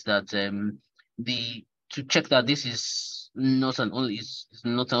 right? That to check that this is not an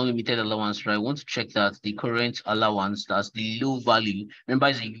unlimited allowance, right? I want to check that the current allowance, that's the low value, remember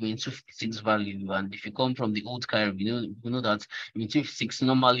is a UN256 value, and if you come from the old Cairo, you know that UN256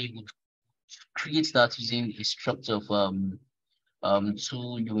 normally would create that using a structure of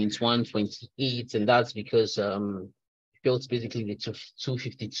 2UN128, and that's because built basically the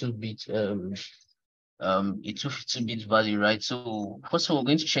 252-bit a 252-bit value, right? So first of all, we're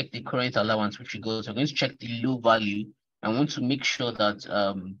going to check the current allowance, which we go. So we're going to check the low value. I want to make sure that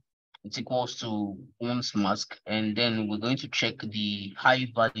it's equals to one's mask, and then we're going to check the high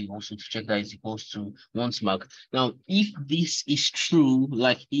value also to check that it's equals to one's mark. Now, if this is true,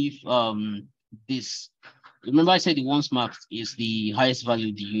 like if this remember I said the once marked is the highest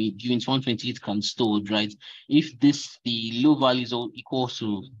value the unit 128 can store, right? If the low value is equal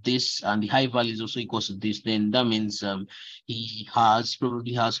to this and the high value is also equal to this, then that means he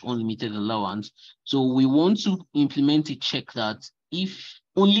probably has unlimited allowance. So we want to implement a check that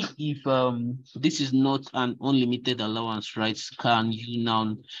only if this is not an unlimited allowance, right, can you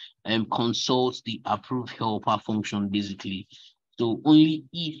now consult the approve helper function basically. So only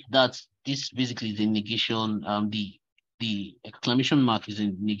if this basically is a negation, the exclamation mark is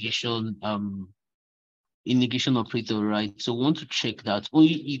a negation operator, right? So we want to check that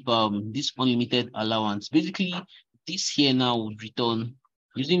only if this unlimited allowance, basically this here now would return,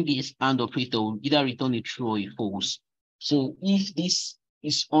 using this AND operator, will either return a true or a false. So if this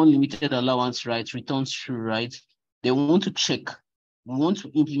is unlimited allowance, right, returns true, right, they want to check. We want to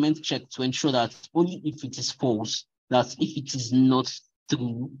implement check to ensure that only if it is false, that if it is not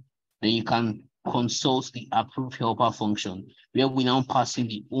true, then you can consult the approve helper function, where we now pass in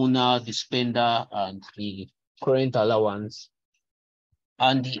the owner, the spender, and the current allowance.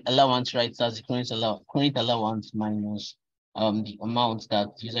 And the allowance, right, that's the current allowance minus the amount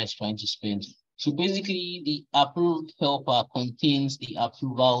that the user is trying to spend. So basically, the approve helper contains the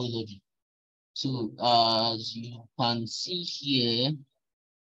approval logic. So as you can see here,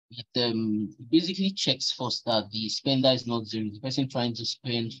 it basically checks first that the spender is not zero. The person trying to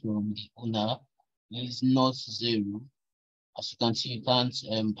spend from the owner is not zero. As you can see, you can't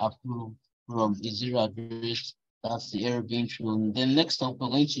approve from a zero address. That's the error being thrown. Then next up, we're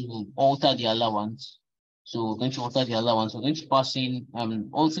going to alter the allowance. So we're going to alter the allowance. We're going to pass in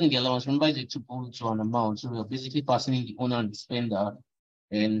altering the allowance. Remember, the tuple to an amount. So we're basically passing in the owner and the spender.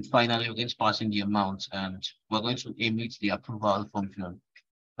 And finally, we're going to pass in the amount, and we're going to emit the approval function.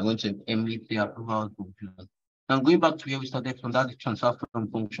 I'm going to emit the approval function. Now going back to where we started from, that the transfer from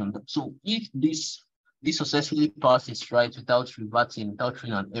function. So if this successfully passes, right, without reverting, without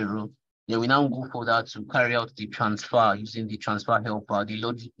throwing an error, then we now go for that to carry out the transfer using the transfer helper, the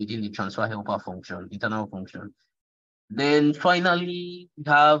logic within the transfer helper function, internal function. Then finally, we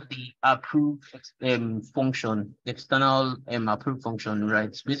have the approve function, the external approve function,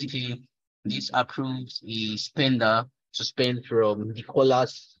 right? Basically, this approves the spender to spend from the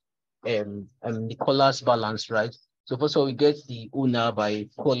caller's balance, right? So first of all, we get the owner by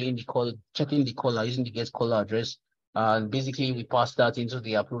checking the caller using the get caller address. And basically we pass that into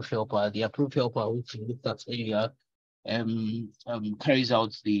the approve helper. The approve helper, which we looked at earlier, carries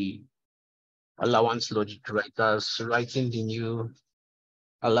out the allowance logic, right? That's writing the new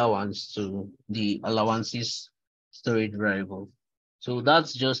allowance to the allowances storage variable. So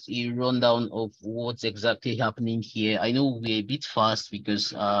that's just a rundown of what's exactly happening here. I know we're a bit fast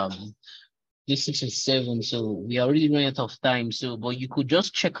because this 6 is 7, so we are already running out of time. So, but you could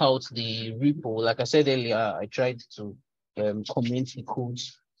just check out the repo. Like I said earlier, I tried to comment the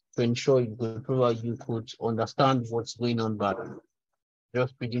codes to ensure you could provide you could understand what's going on, but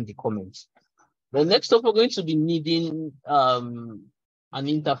just reading the comments. But next up, we're going to be needing an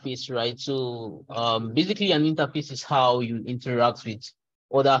interface, right? So basically an interface is how you interact with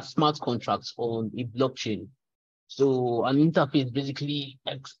other smart contracts on a blockchain. So an interface basically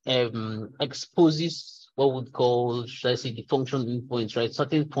exposes what would call, should I say, the function endpoints, right?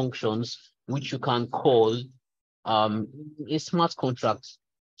 Certain functions which you can call a smart contract.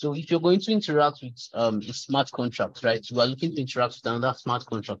 So if you're going to interact with a smart contract, right? You are looking to interact with another smart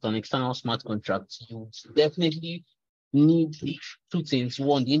contract, an external smart contract, you definitely need two things.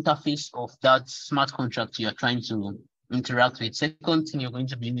 One, the interface of that smart contract you're trying to interact with. Second thing you're going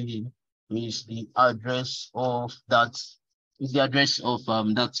to be needing is the address of that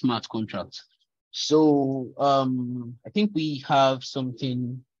that smart contract. So I think we have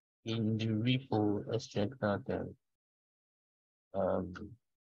something in the repo. Let's check that.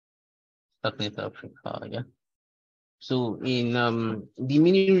 Starknet Africa, yeah. So in the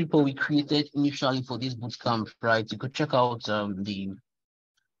mini repo we created initially for this bootcamp, right? You could check out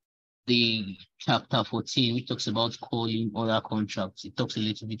the chapter 14, which talks about calling other contracts. It talks a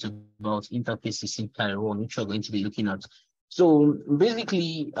little bit about interfaces in Cairo 1, which we're going to be looking at. So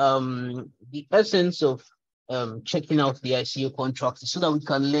basically, the essence of checking out the ICO contracts is so that we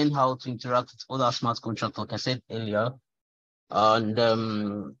can learn how to interact with other smart contracts, like I said earlier.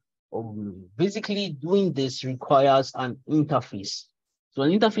 And basically doing this requires an interface. So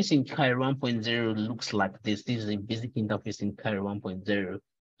an interface in Cairo 1.0 looks like this. This is a basic interface in Cairo 1.0.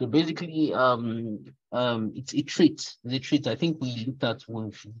 So basically, it's a trait. The trait I think we looked at,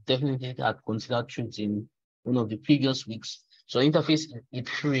 we definitely had considered traits in one of the previous weeks. So interface, it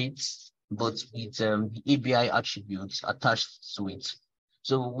traits, but with the ABI attributes attached to it.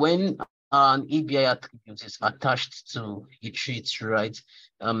 So when an ABI attribute is attached to a trait, right?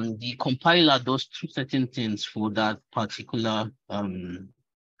 The compiler does two certain things for that particular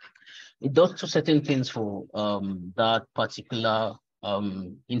it does two certain things for that particular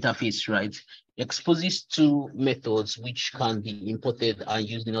interface, right? Exposes two methods which can be imported and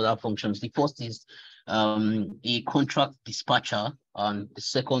used in other functions. The first is a contract dispatcher, and the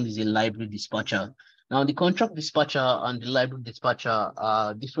second is a library dispatcher. Now, the contract dispatcher and the library dispatcher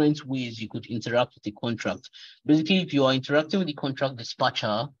are different ways you could interact with the contract. Basically, if you are interacting with the contract dispatcher,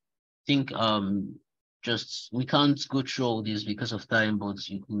 I think just we can't go through all this because of time, but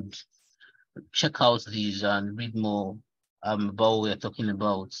you could check out these and read more about what we're talking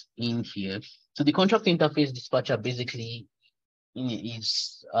about in here. So the contract interface dispatcher basically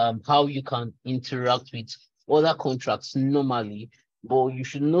is how you can interact with other contracts normally, but you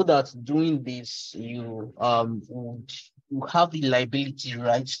should know that doing this, you have the liability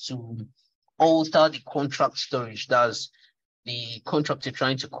rights to alter the contract storage. That's the contract you're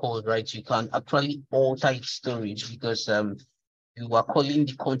trying to call, right? You can actually alter its storage because you are calling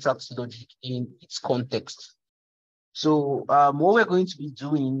the contract logic in its context. So what we're going to be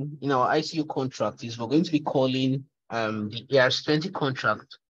doing in our ICU contract is we're going to be calling the ERS20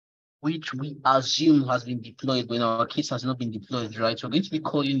 contract, which we assume has been deployed, but in our case has not been deployed, right? So we're going to be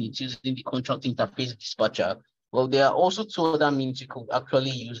calling it using the contract interface dispatcher. Well, there are also two other means you could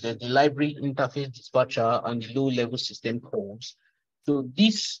actually use the library interface dispatcher and the low-level system calls. So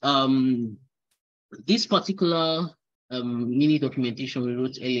this particular mini documentation we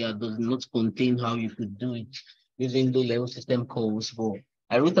wrote earlier does not contain how you could do it using low-level system calls, but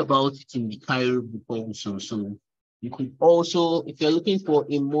I wrote about it in the Cairo book also. So you could also, if you're looking for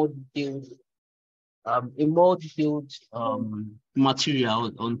a more detailed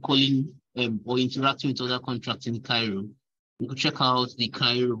material on calling or interacting with other contracts in Cairo, you could check out the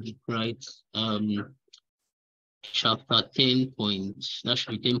Cairo book, right? Chapter 10 points, that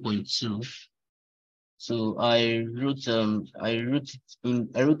should be 10.2. So I wrote on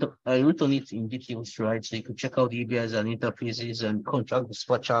it in details, right? So you could check out the ABIs and interfaces and contract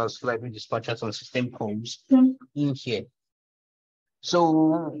dispatchers, library dispatchers, and system calls in here.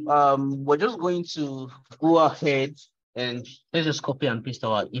 So we're just going to go ahead and let's just copy and paste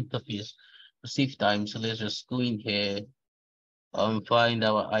our interface to save time. So let's just go in here, find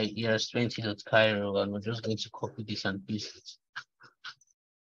our ERS20.Cairo, and we're just going to copy this and paste it.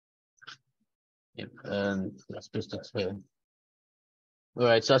 Yep, and let's paste it here. All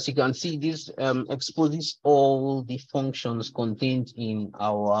right, so as you can see, this exposes all the functions contained in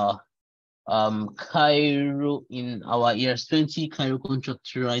our Cairo, in our ERS20 Cairo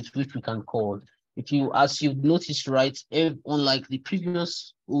contract, right, which we can call. If you, as you've noticed, right, unlike the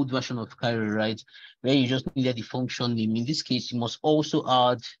previous old version of Cairo, right, where you just needed the function name, in this case, you must also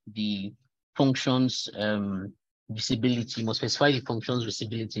add the functions visibility, you must specify the function's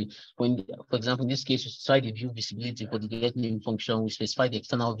visibility. When, for example, in this case, we specify the view visibility for the get name function, we specify the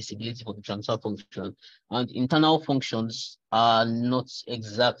external visibility for the transfer function. And internal functions are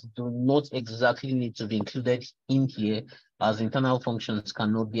do not exactly need to be included in here, as internal functions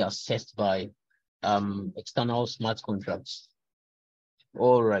cannot be accessed by external smart contracts.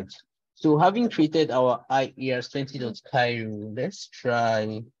 All right. So having created our ERS20.Cairo, let's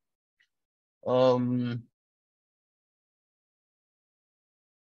try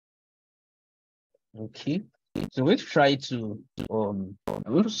okay, so let's try to I'm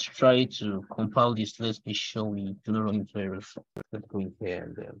going to try to compile this. Let's be sure we do not run into errors. Let's go in here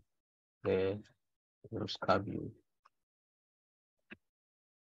and then there's cabin.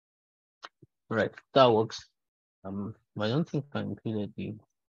 Right, that works. I don't think I included the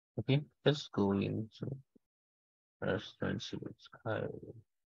okay. Let's go into ERS20.Cairo.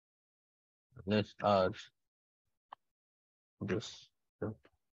 Let's add this.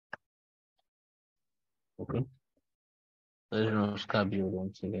 Okay. Let's run Scabio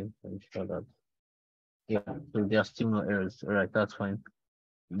once again. I'm sure that yeah, so there are still no errors. All right, that's fine.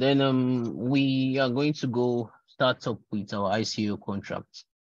 Then we are going to go start up with our ICO contract.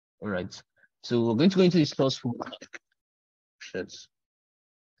 All right. So we're going to go into the source folder. All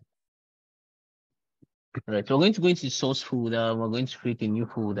right, so we're going to go into the source folder. We're going to create a new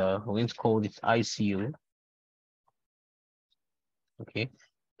folder. We're going to call it ICO. Okay.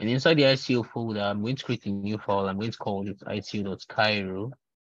 And inside the ICO folder, I'm going to create a new file. I'm going to call it ICO.Cairo.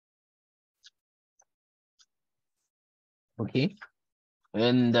 Okay.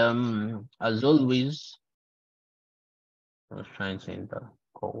 And as always, I was trying to enter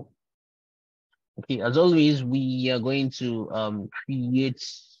call. Okay, as always, we are going to create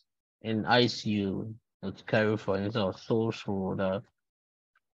an ICO.Cairo for our source folder.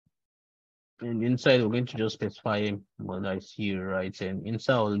 And inside, we're going to just specify what I see, right? And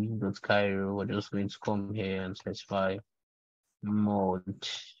inside our Cairo, we're just going to come here and specify mod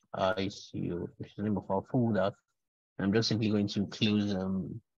ICU, which is the name of our folder. I'm just simply going to close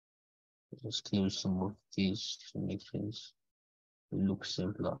just close some of these to make things look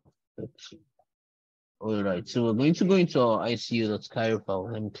simpler. All right, so we're going to go into our ICU.Cairo file.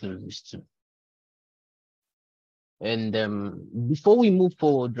 Let me close this too. And before we move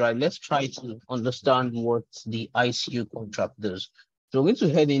forward, right, let's try to understand what the ICU contract does. So we're going to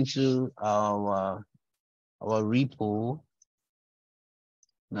head into our repo.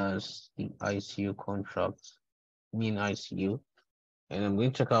 That's the ICU contract, mean ICU. And I'm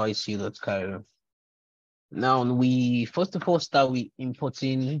going to check out ICU.Cairo. Now we first of all start with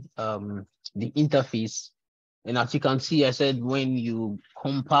importing the interface. And as you can see, I said when you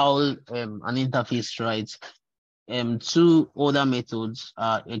compile an interface, right, two other methods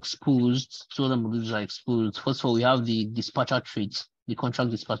are exposed, two other modules are exposed. First of all, we have the dispatcher traits, the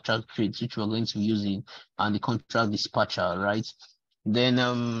contract dispatcher traits, which we're going to be using, and the contract dispatcher, right?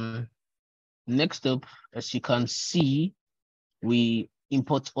 Then next up, as you can see, we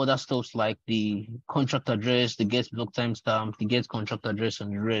import other stuff like the contract address, the get block timestamp, the get contract address,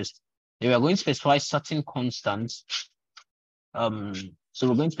 and the rest. And we are going to specify certain constants. So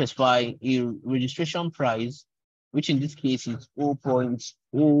we're going to specify a registration price, which in this case is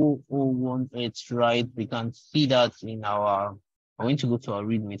 0.0018, right? We can see that in our, I'm going to go to our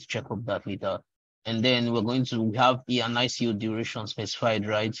README to check up that later. And then we have an ICO duration specified,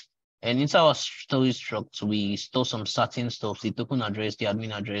 right? And inside our storage struct, we store some certain stuff, the token address, the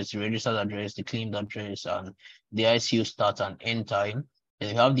admin address, the registered address, the claimed address, and the ICO start and end time. And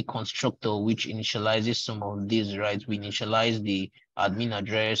we have the constructor, which initializes some of these, right? We initialize the admin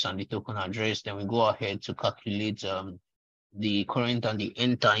address and the token address. Then we go ahead to calculate the current and the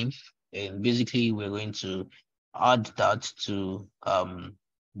end time. And basically, we're going to add that to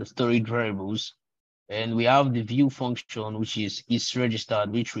the storage variables. And we have the view function, which is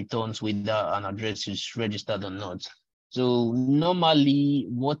registered, which returns whether an address is registered or not. So normally,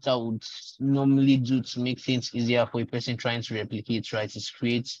 what I would normally do to make things easier for a person trying to replicate, right, is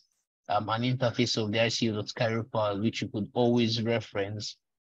create an interface of the ICO.Cairo file, which you could always reference.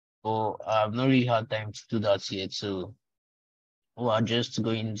 But I've not really had time to do that yet. So we're just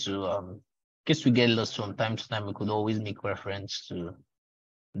going to, in case we get lost from time to time, we could always make reference to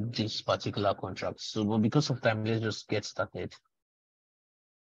this particular contract. So, but because of time, let's just get started.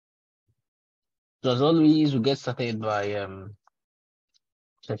 So as always, we get started by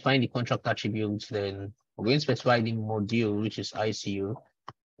specifying the contract attributes. Then we're going to specify the module, which is ICU.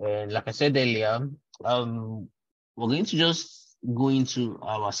 And like I said earlier, we're going to just go into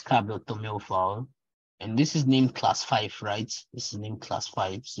our scarp.toml file. And this is named class 5, right? This is named class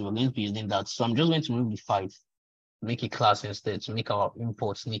 5. So we're going to be using that. So I'm just going to remove the 5. Make a class instead to make our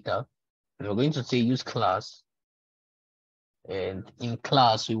imports neater. And we're going to say use class. And in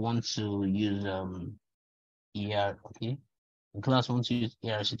class, we want to use okay. In class, we want to use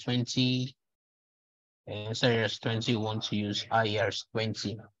ERC20. And inside ERC20, we want to use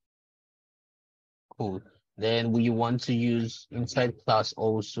IERC20. Cool. Then we want to use inside class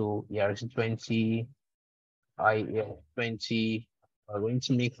also ERC20, IERC20. We're going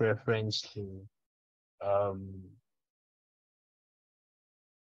to make reference to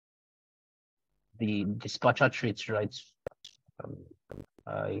the dispatcher traits, right?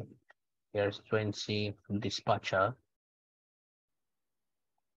 IERC20 dispatcher.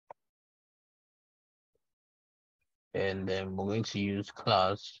 And then we're going to use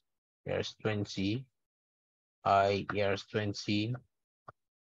class ERC20, IERC20,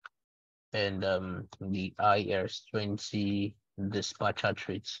 and the IERC20 dispatcher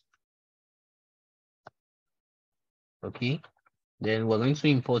traits. Okay. Then we're going to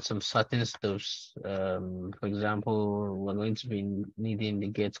import some certain stuffs. For example, we're going to be needing the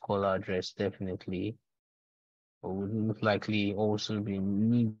get caller address, definitely. But we'll most likely also be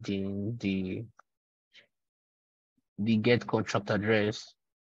needing the get contract address.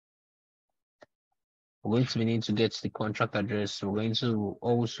 We're going to be needing to get the contract address. We're going to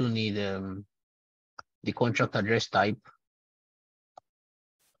also need the contract address type.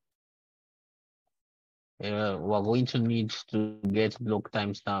 We're going to need to get block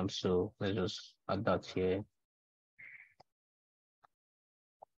timestamp, so let's just add that here.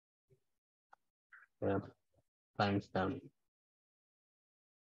 Yeah, timestamp.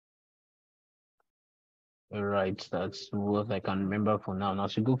 All right, that's what I can remember for now. Now,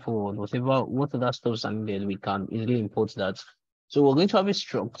 to go forward, what other stuff are needed, we can easily import that. So we're going to have a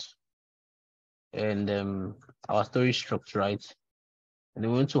struct and our storage struct, right? And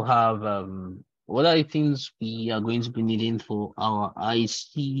we want to have what are the things we are going to be needing for our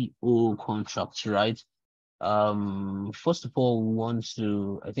ICO contracts, right? First of all, we want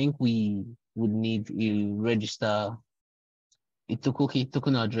to, I think we would need a register, a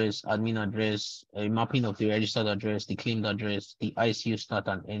token address, admin address, a mapping of the registered address, the claimed address, the ICO start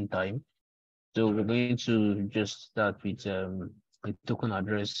and end time. So we're going to just start with the token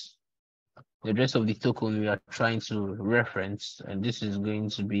address. The address of the token we are trying to reference, and this is going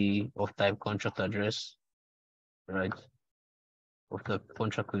to be of type contract address, right? Of the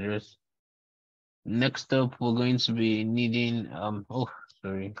contract address. Next up, we're going to be needing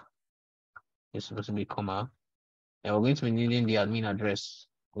it's supposed to be comma. And we're going to be needing the admin address.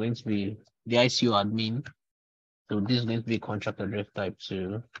 We're going to be the ICO admin. So this is going to be contract address type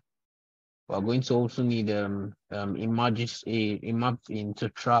 2. We're going to also need images, a map in to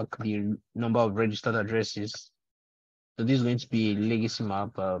track the number of registered addresses. So this is going to be a legacy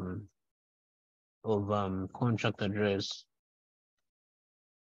map of contract address.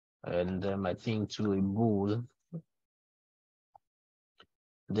 And I think to a bool.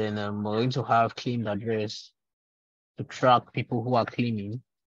 Then we're going to have claimed address to track people who are claiming.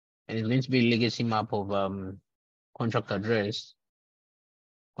 And it's going to be a legacy map of contract address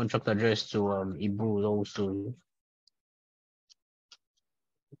to a bool also.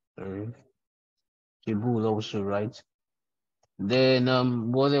 A bool also, right? Then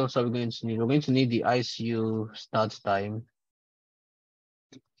what else are we going to need? We're going to need the ICO start time.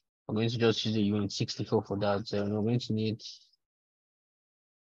 We're going to just use the unit 64 for that. And we're going to need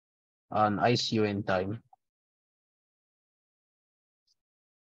an ICO end time.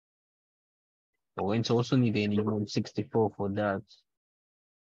 We're going to also need a unit 64 for that.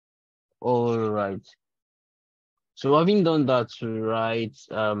 All right. So having done that, right,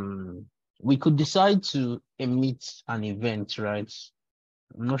 we could decide to emit an event, right?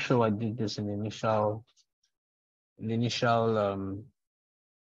 I'm not sure I did this in the initial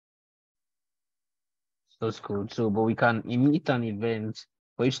source code. So, but we can emit an event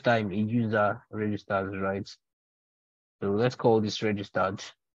for each time a user registers, right? So let's call this registered.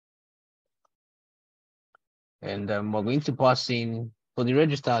 And we're going to pass in, for the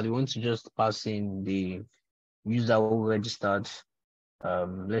registered, we want to just pass in the user who registered.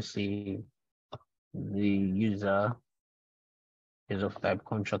 Let's say the user is of type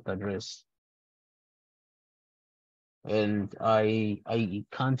contract address. And I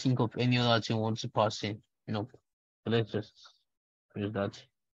can't think of any other thing I want to pass in. So let's just use that.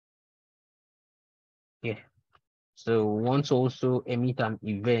 Yeah. So we want to also emit an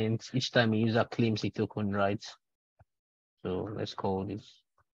event each time a user claims a token, right? So let's call this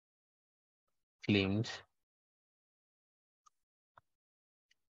claimed.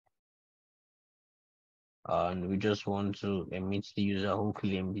 And we just want to emit the user who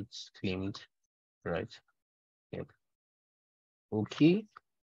claimed it's claimed, right? Yep. Okay.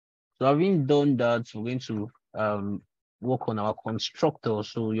 So having done that, we're going to work on our constructor.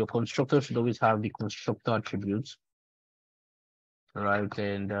 So your constructor should always have the constructor attributes, right?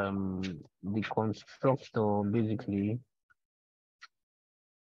 And the constructor basically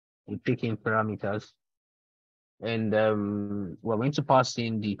will take in parameters, and we're going to pass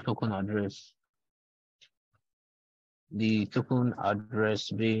in the token address. The token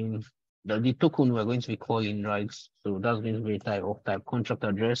address being the token we're going to be calling, right? So that's going to be a type contract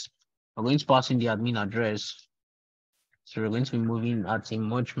address. We're going to pass in the admin address. So we're going to be moving at a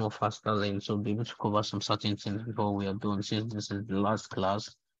much more faster lane, so we'll be able to cover some certain things before we are done, since this is the last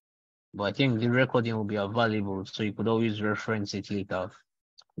class. But I think the recording will be available, so you could always reference it later.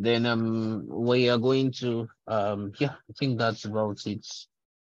 Then we are going to I think that's about it.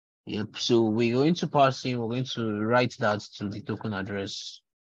 Yep. So we're going to pass in, we're going to write that to the token address.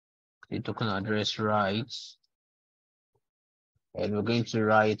 The token address writes, and we're going to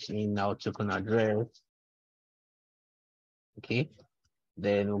write in our token address. Okay.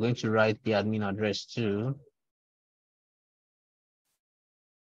 Then we're going to write the admin address too.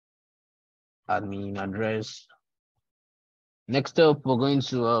 Admin address. Next up, we're going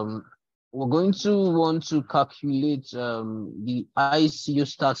to want to calculate the ICO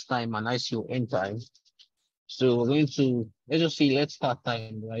start time and ICO end time. So we're going to, let's just say let's start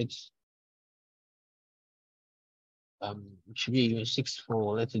time, right? It should be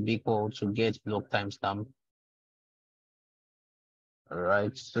 64, let it be equal to get block timestamp. All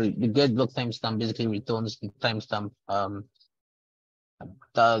right, so the get block timestamp basically returns the timestamp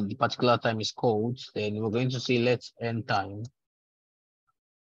that the particular time is called. Then we're going to say let's end time.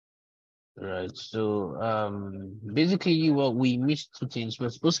 Right, so basically what we missed two things. We're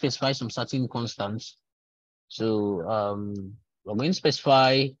supposed to specify some certain constants. So we're going to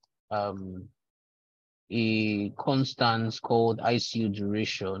specify a constant called ICU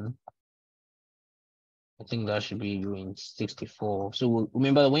duration. I think that should be in 64. So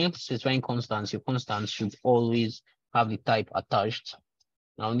remember, when you're specifying constants, your constants should always have the type attached.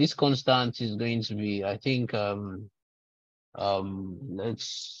 Now this constant is going to be, I think,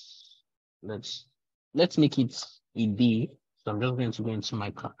 let's make it a D. So I'm just going to go into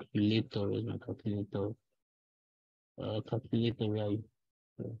my calculator. Where's my calculator? Calculator, right?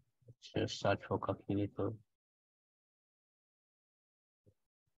 Let's just search for calculator.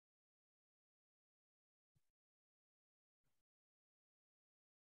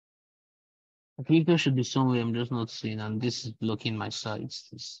 Calculator should be somewhere, I'm just not seeing, and this is blocking my sites.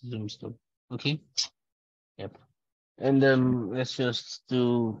 This Zoom stuff. Okay. Yep. And let's just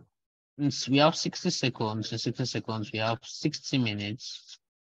do. We have 60 seconds. In 60 seconds, we have 60 minutes,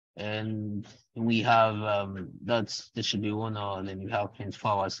 and we have there should be 1 hour, and then we have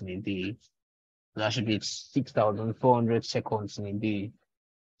 24 hours in a day. That should be 6,400 seconds in a day.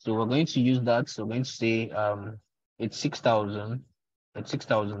 So we're going to use that. So we're going to say it's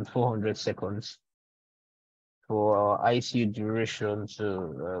 6,400 seconds for our ICU duration.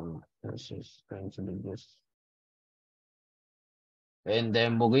 So this is going to be this. And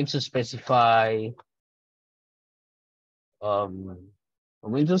then we're going to specify our,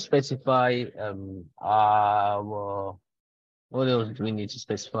 what else do we need to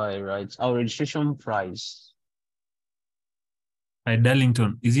specify, right? Our registration price. Hi,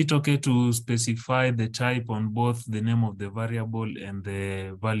 Darlington, is it okay to specify the type on both the name of the variable and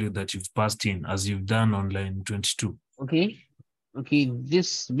the value that you've passed in, as you've done on line 22? Okay.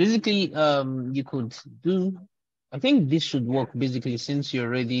 This basically, you could do, I think this should work basically, since you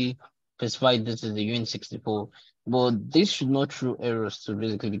already specified this is the UN64, but this should not throw errors too,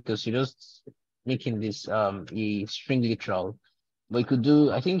 basically, because you're just making this a string literal. But you could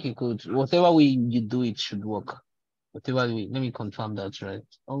do, I think you could, whatever way you do it should work. Whatever way, let me confirm that, right?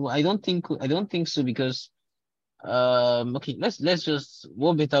 Oh, I don't think so, because okay, let's just,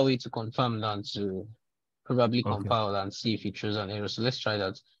 what better way to confirm than to probably compile and see if it throws an error. So let's try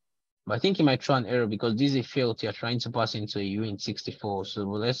that. But I think it might throw an error because this is a field you're trying to pass into a UN64. So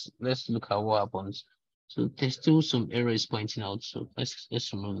let's look at what happens. So there's still some errors pointing out. So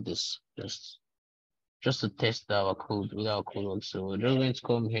let's remove this just to test our code with our code. So we're just going to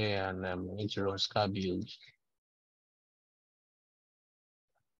come here and need to run scar build.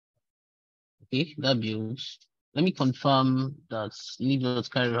 Okay, that builds. Let me confirm that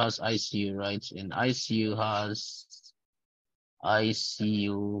Cairo has ICU, right? And ICU has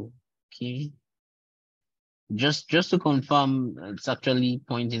ICU. Okay. Just to confirm, it's actually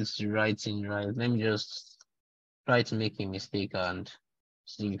pointing to the right thing, right? Let me just try to make a mistake and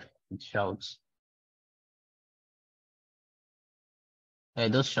see if it shouts.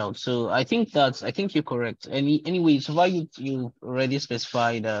 It does shout. So I think you're correct. Anyway, so far you already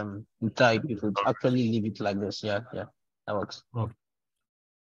specified the type, you could actually leave it like this. Yeah, that works. Okay.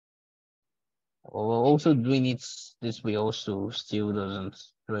 Or also doing it this way also still doesn't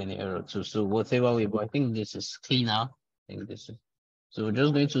throw any error too. So whatever way, but I think this is cleaner. I think this is. So we're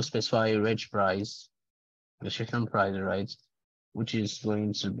just going to specify a reg price, registration price, right? Which is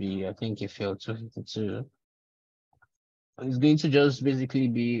going to be, I think, a failed 252. It's going to just basically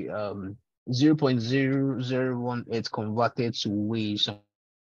be 0.0018 converted to weight. So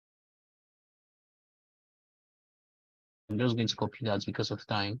I'm just going to copy that because of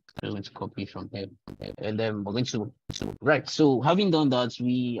time. I'm just going to copy from here. And then we're going to, right. So having done that,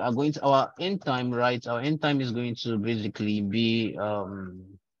 we are going to our end time, right? Our end time is going to basically be a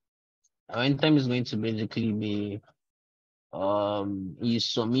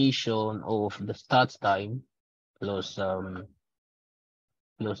summation of the start time plus the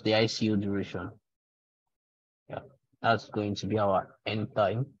ICU duration. Yeah, that's going to be our end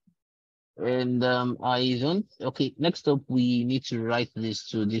time. And okay, next up we need to write this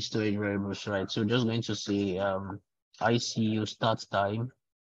to these storage variables, right? So we're just going to say ICU start time,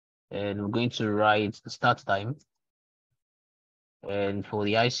 and we're going to write the start time. And for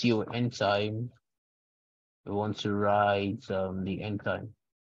the ICU end time, we want to write the end time.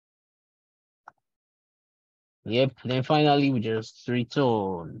 Yep, then finally we just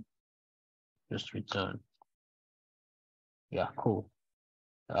return. Yeah, cool.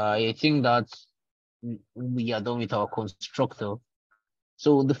 I think that we are done with our constructor.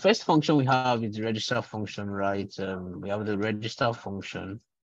 So the first function we have is the register function, right? We have the register function.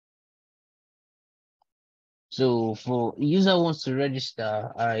 So for user wants to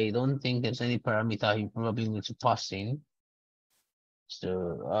register, I don't think there's any parameter you probably need to pass in.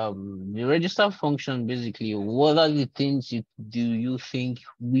 So the register function, basically, what are the things do you think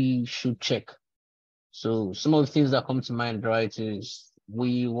we should check? So some of the things that come to mind, right, is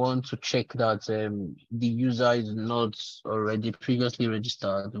we want to check that the user is not already previously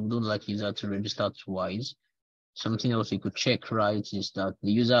registered. We don't like user to register twice. Something else we could check, right, is that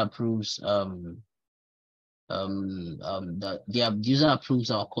the user approves that the user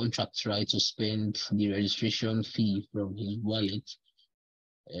approves our contract, right, to spend the registration fee from his wallet.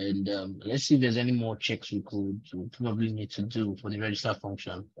 And let's see if there's any more checks we could probably need to do for the register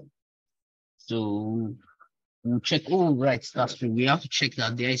function. So we'll check. Oh, right, that's true. We have to check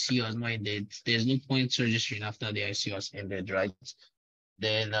that the ICU has not ended. There's no point registering after the ICU has ended, right?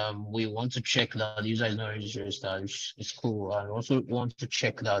 Then we want to check that the user is not registered. It's cool. And also want to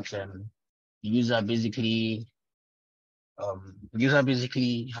check that the user basically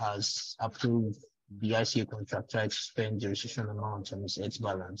has approved the ICU contract, right, to spend the restriction amount on its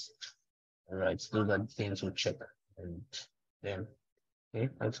balance. All right, so those are the things we'll check. And then, okay,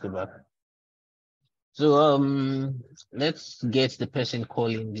 let's go back. So let's get the person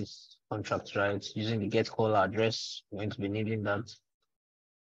calling this contract, right, using the get call address. We're going to be needing that.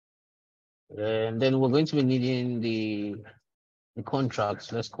 And then we're going to be needing the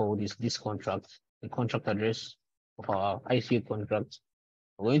contract. Let's call this contract, the contract address of our ICU contract.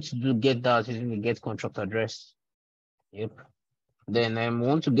 We're going to get that using the get contract address. Yep. Then we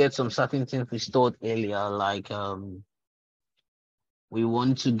want to get some certain things we stored earlier, like we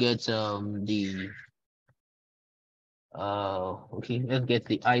want to get okay, let's get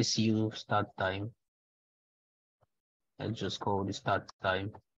the ICU start time. Let's just call the start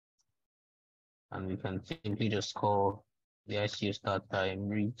time. And we can simply just call the ICU start time,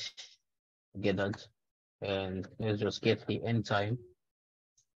 read, get that. And let's just get the end time.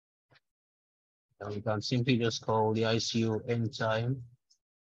 And we can simply just call the ICU end time,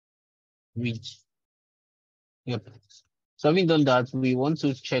 read. Yep. So having done that, we want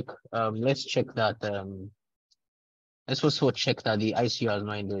to check, let's check that, let's also check that the ICU has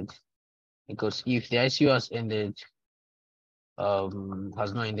not ended. Because if the ICU has ended,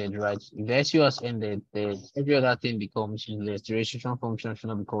 right? If the ICU has ended, then every other thing becomes useless. The registration function should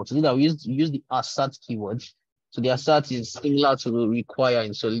not be called. So that we use the assert keyword. So the assert is similar to require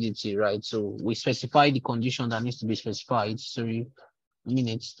in Solidity, right? So we specify the condition that needs to be specified. Sorry,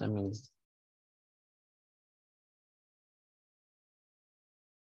 minutes. I mean.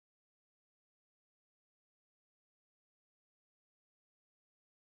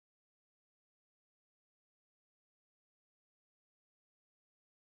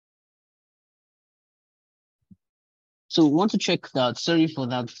 So we want to check that. Sorry for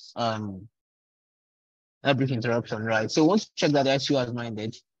that brief interruption, right? So we want to check that the ICU has not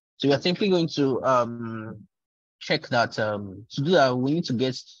ended. So we are simply going to check that. To do that, we need to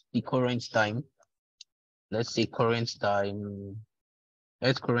get the current time. Let's say current time.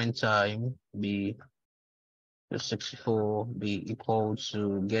 Let current time be 64 be equal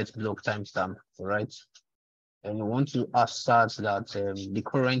to get block timestamp, right? And we want to assert that the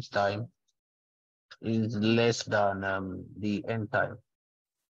current time is less than the end time.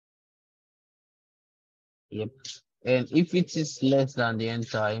 Yep. And if it is less than the end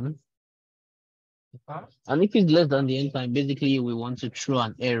time, basically we want to throw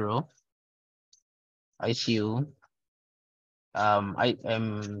an error. ICU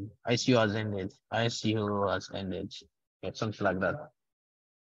ICU has ended. ICU has ended. Yeah, something like that.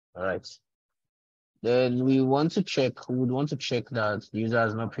 All right. Then we would want to check that the user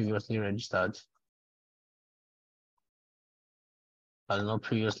has not previously registered.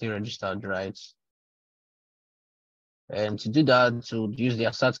 Right? And to do that, to use the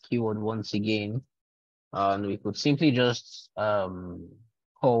assert keyword once again, and we could simply just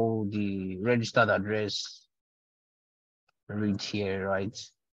call the registered address read here, right?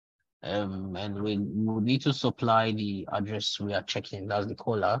 And we would need to supply the address we are checking. That's the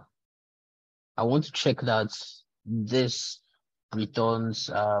caller. I want to check that this returns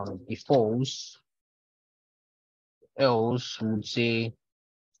a false. Else would say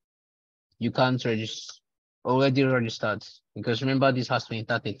you can't already registered, because remember this has to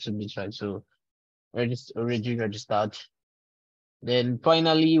enter 32 bits, right? So already registered. Then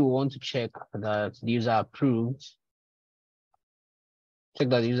finally we want to check that the user approved. Check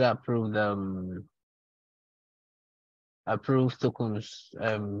that the user approved approved tokens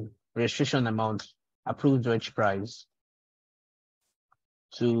registration amount, approved reg price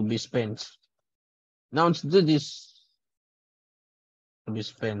to be spent. Now to do this to be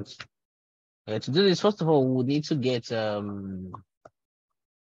spent. To do this, first of all, we need to get the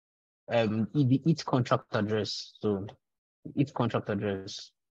each contract address. So its contract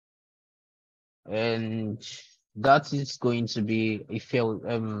address. And that is going to be a failed,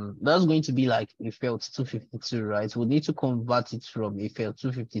 that's going to be like a failed 252, right? We need to convert it from a failed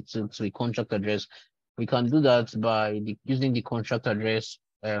 252 to a contract address. We can do that by using the contract address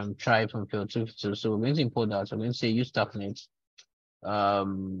try from failed 252. So we're going to import that. So we're going to say use Starknet.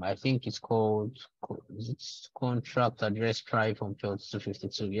 I think it's called, it's contract address try from failed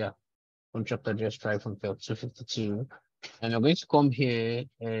 252. Yeah, contract address try from failed 252. And we're going to come here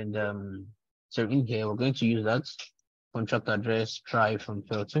and so in here, we're going to use that contract address try from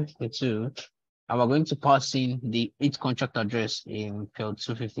field 252, and we're going to pass in the its contract address in field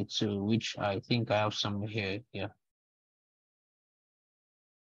 252, which I think I have some here. Yeah.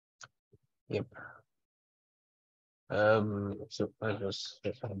 Yep. So I just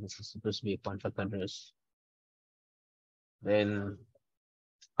define this is supposed to be a contract address. Then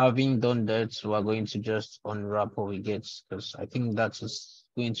having done that, we're going to just unwrap what we get, because I think that is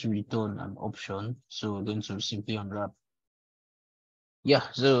going to return an option. So we're going to simply unwrap. Yeah,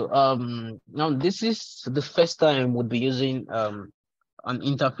 so now this is the first time we'll be using an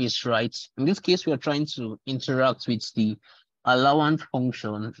interface, right? In this case, we are trying to interact with the allowance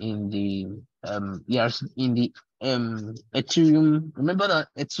function in the in the Ethereum. Remember that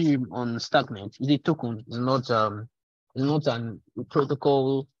Ethereum on Starknet is a token, it's not an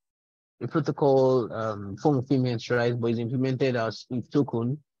protocol form of payment, right? But it's implemented as a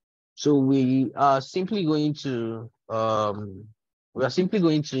token. So we are simply going to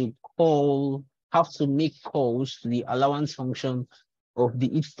have to make calls to the allowance function of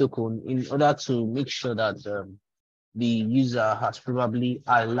the each token in order to make sure that the user has probably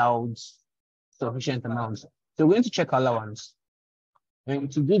allowed sufficient amounts. So we're going to check allowance.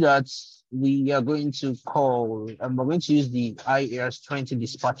 And to do that, we are going to call, and we're going to use the IAS20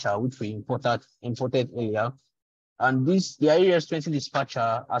 dispatcher, which we imported earlier. And the IAS20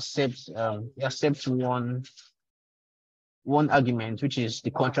 dispatcher accepts one argument, which is the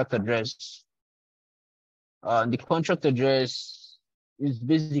contract address. The contract address is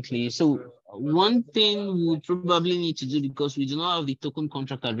basically, so one thing we probably need to do, because we do not have the token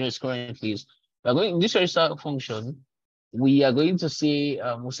contract address currently, is we're going in this register function, we are going to say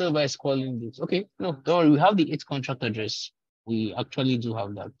whoever is calling this. Okay, no, don't worry, we have the its contract address. We actually do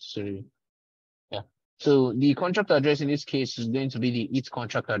have that. So yeah. So the contract address in this case is going to be the its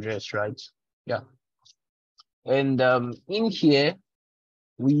contract address, right? Yeah. And in here,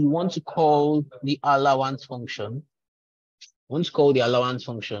 we want to call the allowance function. We want to call the allowance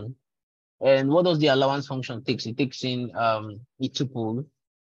function. And what does the allowance function take? It takes in a tuple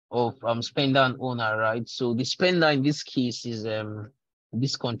of spender and owner, right? So the spender in this case is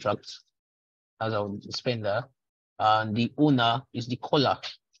this contract as our spender, and the owner is the caller.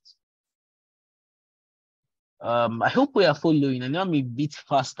 I hope we are following. I know I'm a bit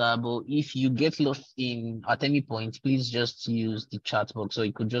faster, but if you get lost at any point, please just use the chat box, or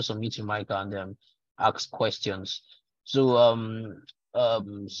you could just unmute your mic and ask questions. So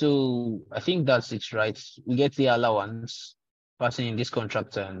so I think that's it, right? We get the allowance passing in this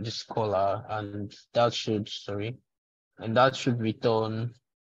contract and this caller, and that should return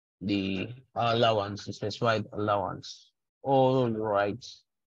the allowance, the specified allowance. All right.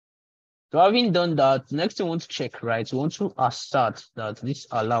 So having done that, next we want to check, right? We want to assert that this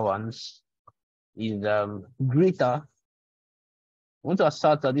allowance is greater. We want to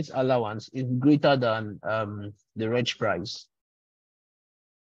assert that this allowance is greater than the reg price.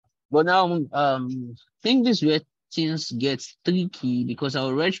 But now I think this is where things get tricky, because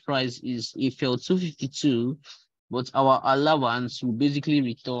our reg price is a failed 252, but our allowance will basically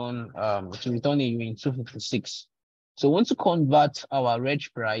return a in 256. So we want to convert our reg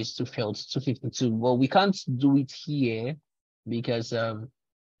price to failed 252. Well, we can't do it here because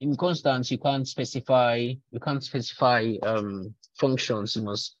in constants you can't specify functions. You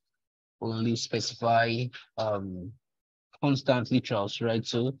must only specify constant literals, right?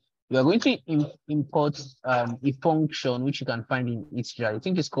 So we are going to import a function which you can find in its jar. I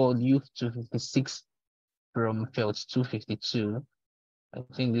think it's called U256 from failed 252. I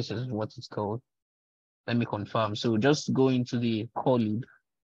think this is what it's called. Let me confirm. So just go into the call lib,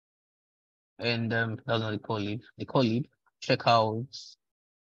 and that's not the call lib. The call lib, check out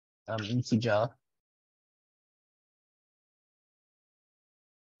integer.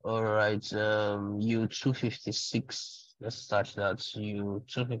 All right, U256. Let's start that.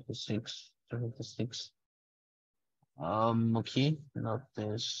 U256. Okay, not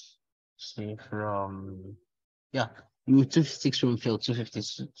this. See from U256 from failed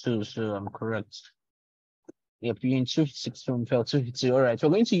 252. So I'm correct. Yep, U256 from failed 252. All right, we're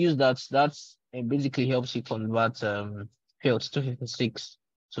going to use that. That's it basically helps you convert field 256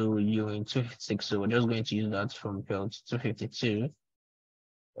 to in 256. So we're just going to use that from field 252.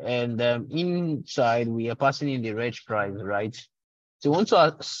 And inside we are passing in the reg price, right? So we want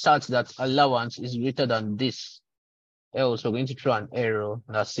to assert that allowance is greater than this. Else we're going to throw an error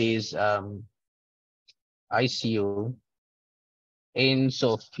that says ICO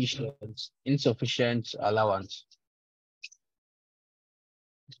insufficient allowance.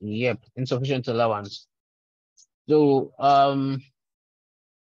 Yep, insufficient allowance. So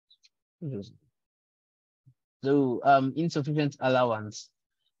insufficient allowance.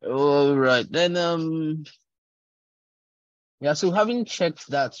 All right, then yeah, so having checked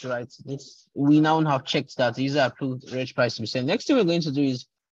that, right, we now have checked that user approved reg price to be sent. Next thing we're going to do is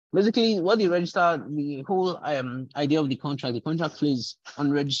basically what the whole idea of the contract flows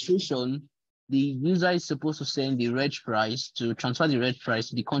on registration. The user is supposed to send the reg price to transfer the reg price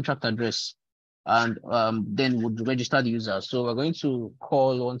to the contract address, and then would register the user. So we're going to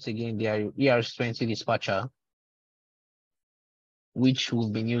call once again the ERS20 dispatcher, which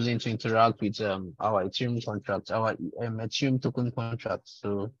we've been using to interact with our Ethereum contract, our Ethereum token contract.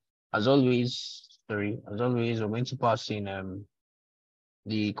 So as always, we're going to pass in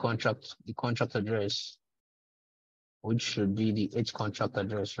the contract address, which should be the H contract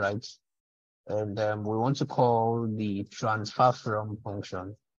address, right? And we want to call the transfer from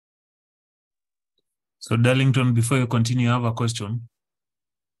function. So Darlington, before you continue, I have a question.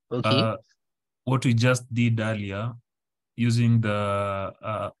 Okay. What we just did earlier, using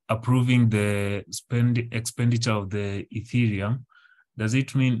the approving the expenditure of the Ethereum, does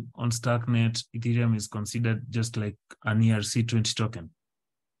it mean on Starknet Ethereum is considered just like an ERC20 token?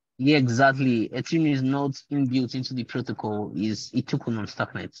 Yeah, exactly. Ethereum is not inbuilt into the protocol, is a token on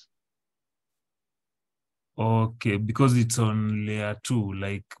Starknet. Okay, because it's on layer 2,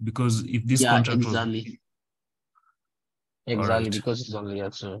 like because if this contract exactly. Right. Because it's on layer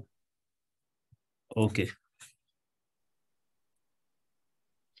 2. Okay.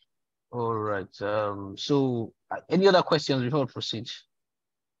 All right. So any other questions before we proceed?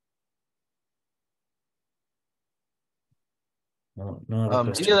 No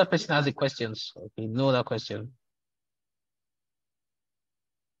any other person has a questions? Okay, no other question.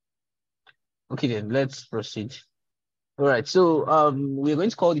 Okay, then let's proceed. All right. So we're going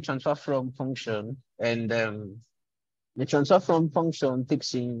to call the transfer from function, and the transfer from function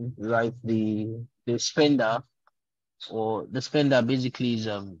takes in the spender, or the spender basically is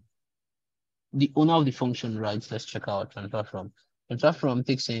the owner of the function, right? Let's check out transfer from. Transfer from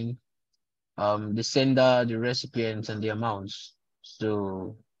takes in the sender, the recipient, and the amounts.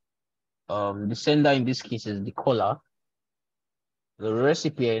 So the sender in this case is the caller. The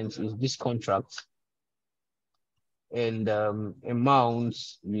recipient is this contract, and amount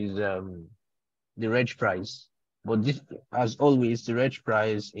is the reg price. But this, as always, the reg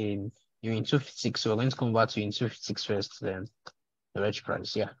price in 256. So we're going to convert to 256 first, then the reg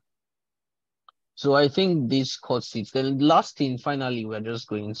price. Yeah. So I think this cuts it. The last thing, finally, we're just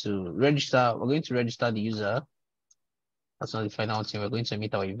going to register. We're going to register the user. That's not the final thing. We're going to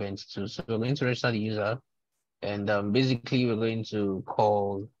meet our event too. So we're going to register the user. And basically, we're going to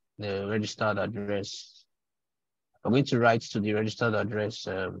call the registered address. We're going to write to the registered address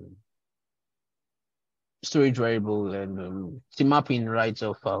storage variable, and the mapping, right,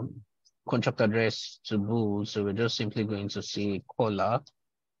 of contract address to bool. So we're just simply going to say caller.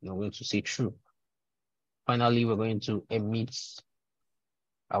 We're going to say true. Finally, we're going to emit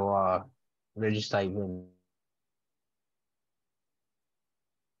our register event.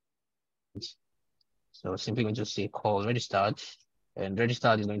 So simply going to say call registered, and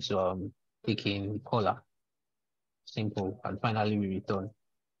registered is going to take in caller. Simple, and finally we return.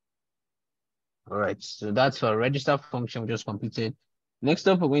 All right, so that's our register function we just completed. Next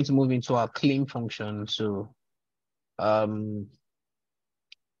up, we're going to move into our claim function. So the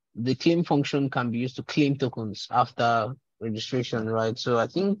claim function can be used to claim tokens after registration, right? So I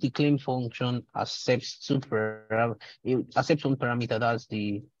think the claim function accepts one parameter. That's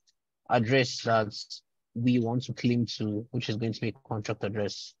the address that we want to claim to, which is going to be a contract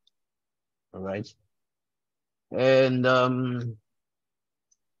address. All right. And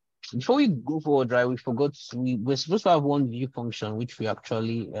before we go forward, right, we forgot we're supposed to have one view function, which we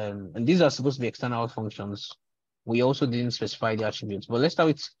actually and these are supposed to be external functions. We also didn't specify the attributes, but let's start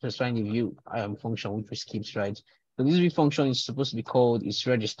with specifying the view function, which we skipped, right? So this view function is supposed to be called is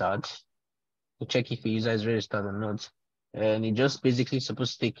registered to check if the user is registered or not. And it just basically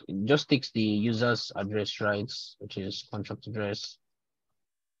supposed to takes the user's address, right, which is contract address.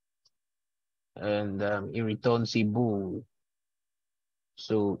 And it returns a bool.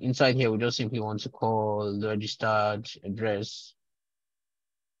 So inside here, we just simply want to call the registered address,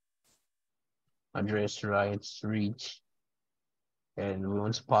 right, read, and we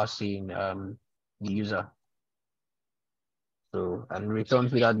want to pass in the user. So, and return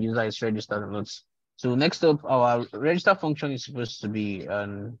to that user is registered or not. So next up, our register function is supposed to be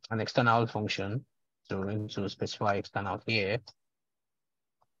an external function. So we're going to specify external here.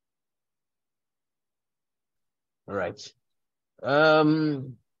 All right.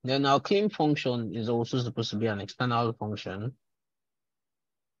 Then our claim function is also supposed to be an external function.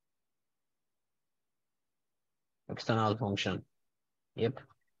 External function. Yep.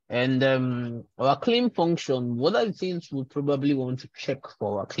 And our claim function, what are the things we probably want to check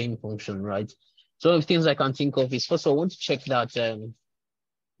for our claim function, right? So the things I can think of is, first of all, I want to check that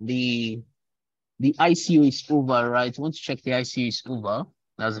the ICO is over, right? I want to check the ICO is over.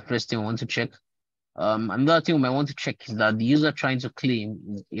 That's the first thing I want to check. Another thing we might want to check is that the user trying to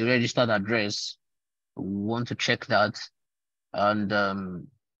claim a registered address. We want to check that. And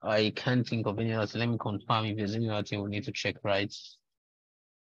I can't think of any other. Let me confirm if there's any other thing we need to check, right?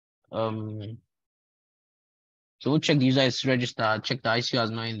 So we'll check the user is registered, check the ICO has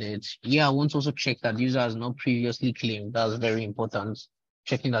not ended. Yeah, I want to also check that the user has not previously claimed. That's very important.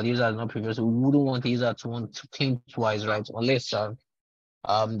 Checking that the user has not previously. We wouldn't want the user to want to claim twice, right? Unless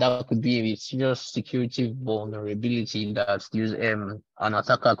that could be a serious security vulnerability that an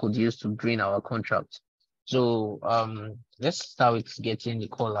attacker could use to drain our contract. So let's start with getting the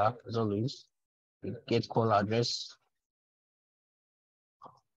caller as always. Get caller address.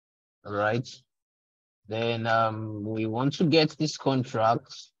 All right. Then we want to get this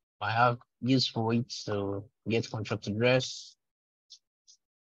contract. I have use for it, so get contract address.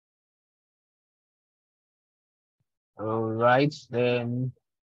 All right, then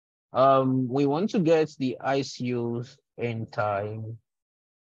we want to get the ICO end time.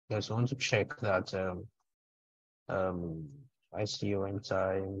 Yes, we want to check that ICO end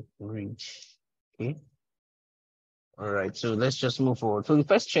time reach. Okay. All right, so let's just move forward. So the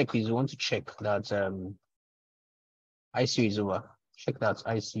first check is we want to check that ICO is over. Check that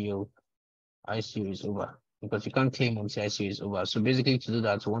ICO is over, because you can't claim until ICO is over. So basically, to do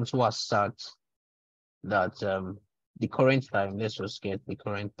that, once we start that the current time, let's just get the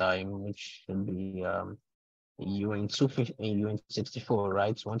current time, which should be UN 64,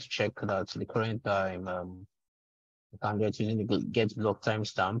 right? So want to check that the current time you can get using the get block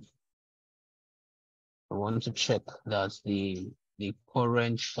timestamp. I want to check that the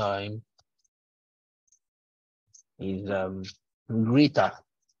current time is greater.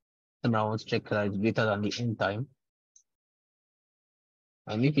 And I want to check that it's greater than the end time.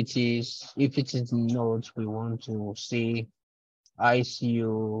 And if it is not, we want to say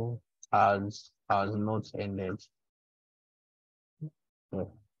ICO has not ended. Okay.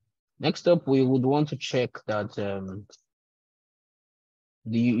 Next up, we would want to check that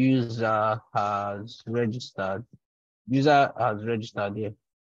the user has registered. User has registered here.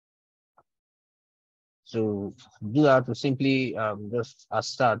 So do that to simply just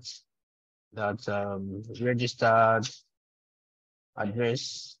assert that registered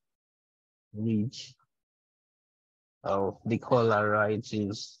address reach of the caller, right,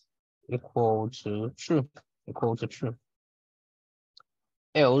 is equal to true.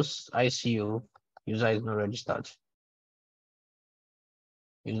 Else ICO user is not registered.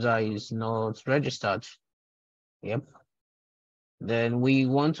 User is not registered. Yep. Then we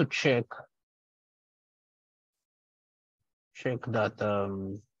want to check that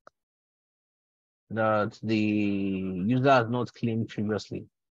that the user has not claimed previously.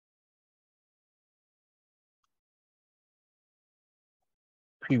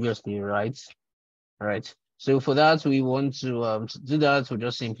 Right? Right. So for that, we want to do that. We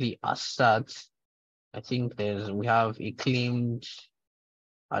just simply assert. I think we have a claimed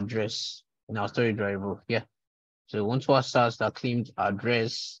address in our storage driver. Yeah. So once we assert that claimed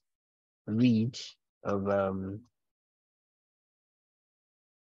address read of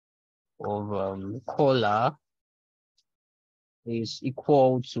caller is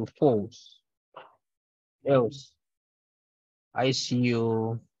equal to false. Else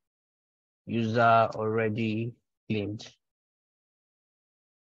ICO user already claimed.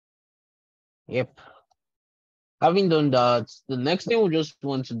 Yep. Having done that, the next thing we just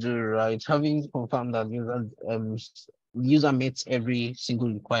want to do, right, having confirmed that user meets every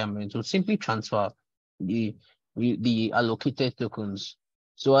single requirement, we'll simply transfer the allocated tokens.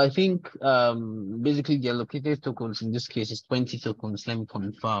 So I think basically the allocated tokens in this case is 20 tokens. Let me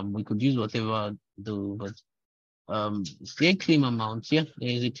confirm. We could use whatever do, but the claim amount, yeah, there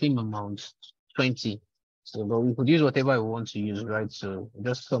is a claim amount 20. So, but we could use whatever we want to use, right? So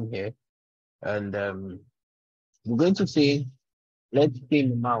just come here and we're going to say, let's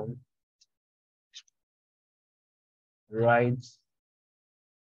claim amount, right?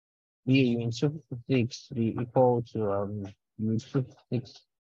 We in 256 be equal to in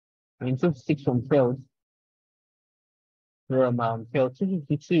 256 from failed for amount failed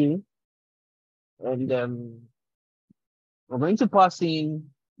 252, and we're going to pass in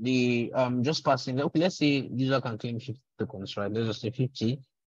the just passing. Okay, let's say user can claim 50 tokens, right? Let's just say 50.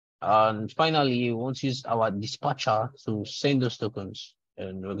 And finally, we want to use our dispatcher to send those tokens.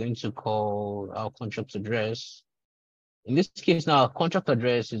 And we're going to call our contract address. In this case, now our contract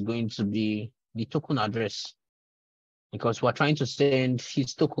address is going to be the token address, because we're trying to send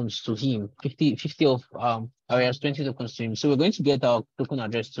his tokens to him, 50 of areas 20 tokens to him. So we're going to get our token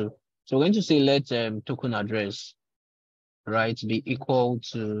address too. So we're going to say let token address, right, be equal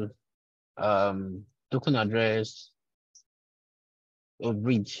to token address of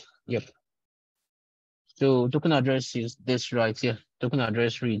read. Yep. So token address is this right here, token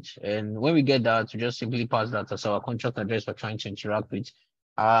address read. And when we get that, we just simply pass that as our contract address we're trying to interact with.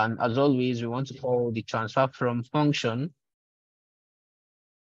 And as always, we want to call the transfer from function.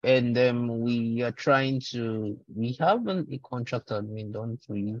 And then we are trying to, we have a contract admin, don't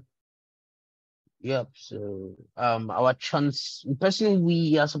we? Yep. So our person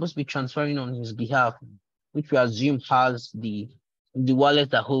we are supposed to be transferring on his behalf, which we assume has the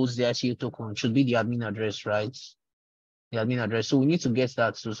wallet that holds the ICU token, should be the admin address, right? The admin address. So we need to get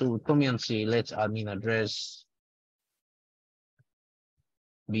that. So we'll come here and say let admin address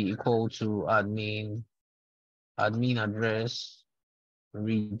be equal to admin address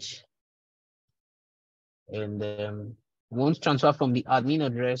read. And once transfer from the admin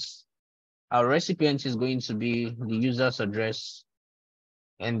address, our recipient is going to be the user's address,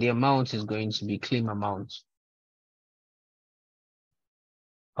 and the amount is going to be claim amount.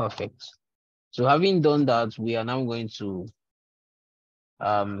 Perfect. So having done that, we are now going to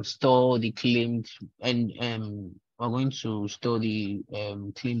store the claimed, and we're going to store the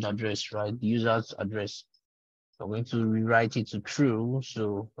claimed address, right? The user's address. We're going to rewrite it to true.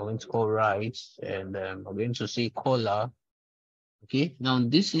 So we're going to call write, and we're going to say caller. Okay, now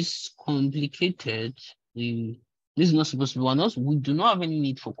this is complicated. This is not supposed to be one. We do not have any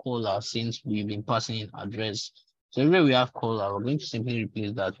need for caller since we've been passing in address. So everywhere we have caller, we're going to simply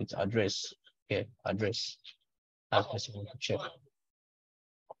replace that with address. Okay, address. That's possible to check.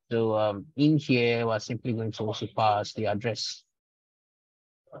 So in here, we're simply going to also pass the address.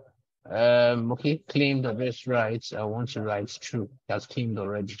 Okay, claimed address right. I want to write true. That's claimed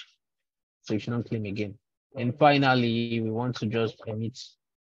already. So you should not claim again. And finally, we want to just emit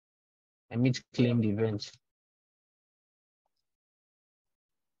claimed event.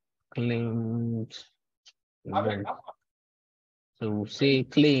 Claimed event. So we'll say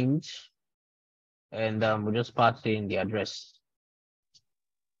claimed, and we'll just pass in the address.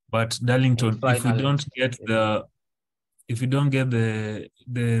 But Darlington, if we don't get the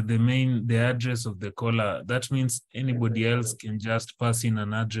the address of the caller, that means anybody else can just pass in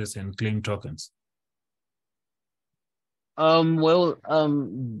an address and claim tokens.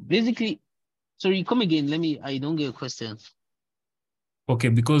 Basically, sorry, come again. I don't get a question. Okay,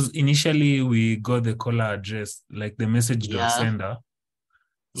 because initially we got the caller address, like the message.sender.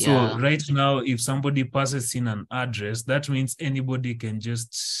 So right now, if somebody passes in an address, that means anybody can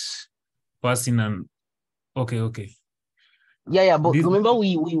just pass in an, okay. Yeah, but remember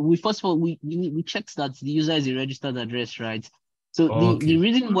we first of all we checked that the user is a registered address, right? So the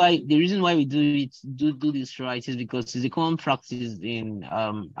reason why we do this right is because it's a common practice in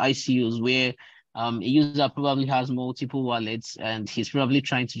ICUs where a user probably has multiple wallets and he's probably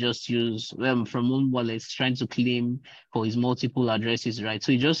trying to just use from one wallet, trying to claim for his multiple addresses, right?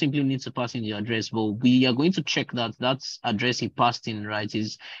 So you just simply need to pass in the address, but we are going to check that address he passed in, right,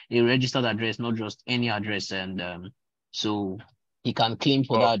 is a registered address, not just any address, and so he can claim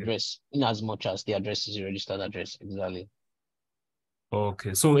for that address in as much as the address is a registered address. Exactly.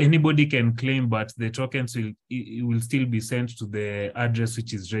 Okay, so anybody can claim, but the tokens will still be sent to the address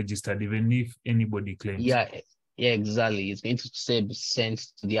which is registered, even if anybody claims. Yeah, exactly. It's going to be sent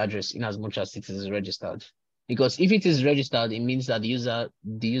to the address in as much as it is registered. Because if it is registered, it means that the user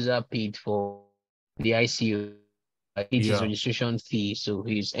paid for the ICU, paid his registration fee, so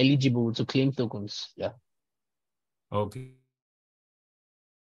he's eligible to claim tokens. Yeah. Okay.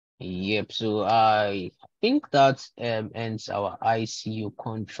 Yep. So I think that ends our ICU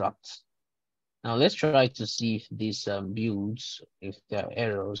contract. Now let's try to see if this builds, if there are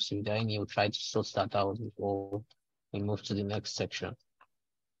errors, if there are any, we'll try to sort that out before we move to the next section.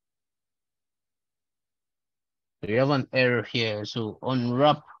 So you have an error here. So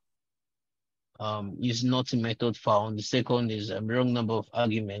unwrap is not a method found. The second is wrong number of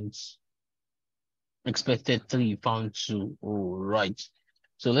arguments. Expected 3, found 2. Oh, right.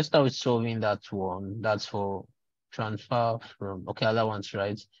 So let's start with solving that one. That's for transfer from, okay, allowance,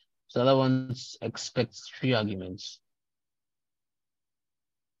 right? So allowance expects 3 arguments.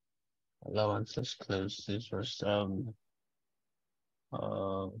 Allowance, let's close this first.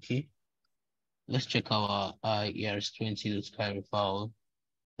 Okay. Let's check our ERS20.Cairo file.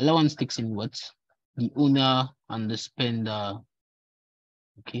 Allowance takes in what? The owner and the spender.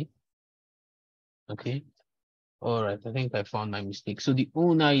 Okay. Okay. All right. I think I found my mistake. So the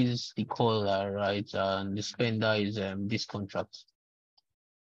owner is the caller, right? And the spender is this contract.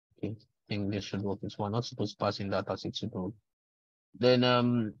 Okay. I think this should work. It's one not supposed to pass in that as it should work.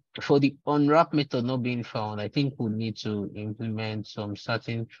 Then for the unwrap method not being found, I think we need to implement some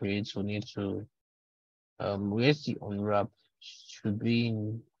certain traits. We need to where's the unwrap? Should be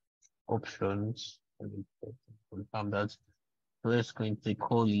in options. Confirm that. So let's go into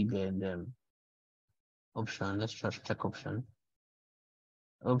colleague and option. Let's just check option.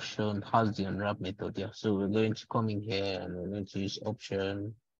 Option has the unwrap method. Yeah. So we're going to come in here and we're going to use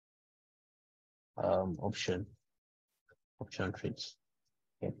option. Option traits.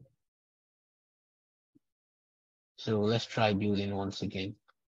 Okay. So let's try building once again.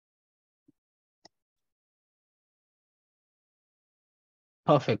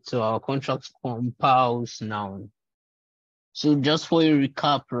 Perfect. So our contract compiles now. So just for a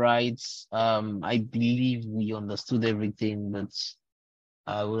recap, right? I believe we understood everything, but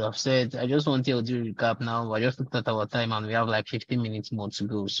I would have said I just want to do a recap now. I just looked at our time and we have like 15 minutes more to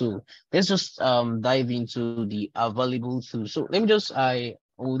go. So let's just dive into the available tools. So let me just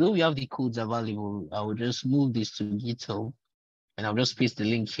although we have the codes available, I will just move this to GitHub and I'll just paste the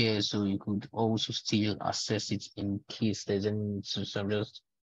link here so you could also still access it in case there's any. So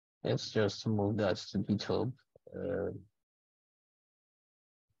let's just move that to GitHub.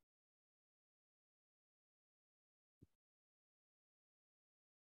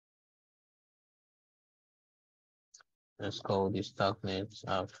 Let's call this Starknet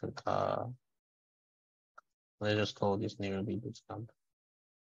Africa. Let's just call this Nairobi Bootcamp.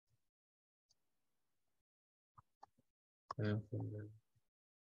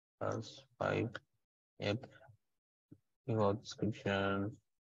 That's 5. Yep. Give out description.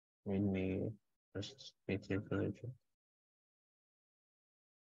 Read me. Just creative religion.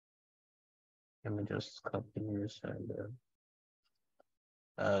 Let me just copy this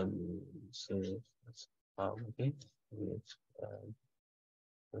and so that's okay. Let's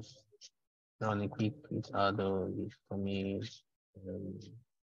just run a quick with other for me.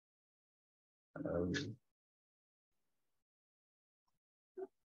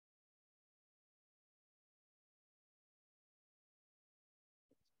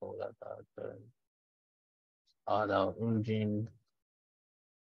 All that other engine.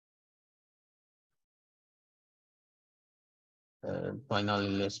 Finally,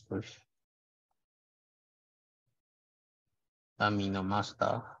 let's push Amino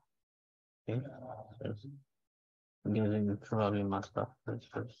master. Okay, I'm using probably master. Let's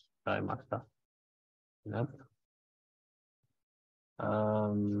just try master. Yep.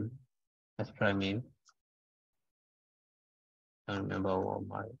 Let's try main. I don't remember what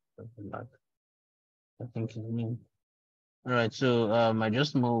my like. I think it's main. All right, so I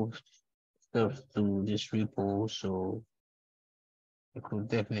just moved stuff to this repo, so you could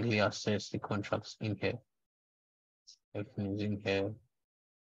definitely access the contracts in here. Everything is in here.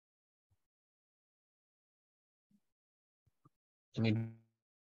 Let me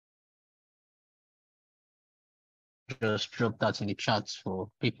just drop that in the chats for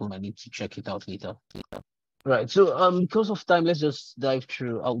people that need to check it out later. Right. So because of time, let's just dive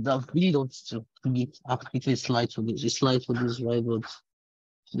through. I would have really loved to create a slide for this, right? But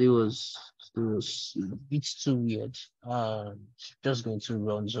it was a bit too weird. Just going to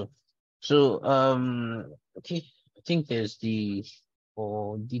run so okay. I think there's the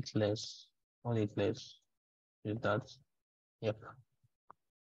or ditless is that. Yep.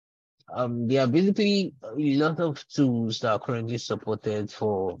 There are basically a lot of tools that are currently supported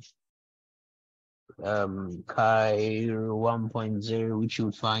for Cairo 1.0, which you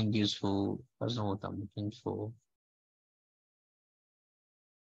would find useful. That's not what I'm looking for.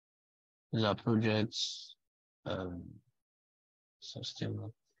 These are projects. So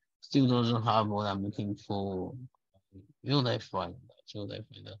still doesn't have what I'm looking for. Will I find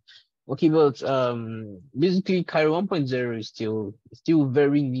that? Okay, but basically Cairo 1.0 is still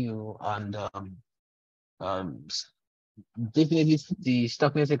very new and definitely the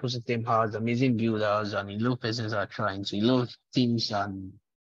Starknet ecosystem has amazing builders, and a lot of persons are trying to, a lot of teams and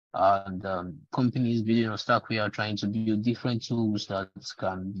companies building on Starkware are trying to build different tools that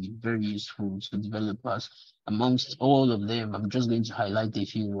can be very useful to developers. Amongst all of them, I'm just going to highlight a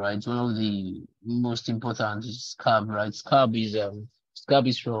few, right? One of the most important is SCAB, right? SCAB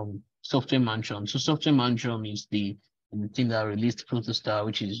is from Software Mansion. So Software Mansion is the team that released Protostar,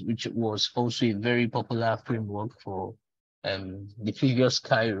 which was also a very popular framework for the previous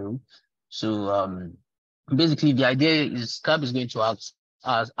Cairo. So basically the idea is SCAB is going to act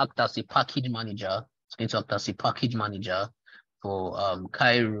as a package manager. It's going to act as a package manager for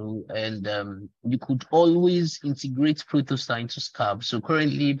Cairo, and you could always integrate Protostar into SCAB. So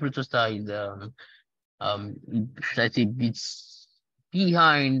currently Protostar is let's say bits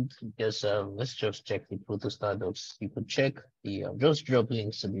behind, because let's just check the Protostar docs. You could check the just drop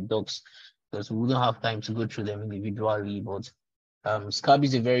links to the docs because we don't have time to go through them individually, but SCAB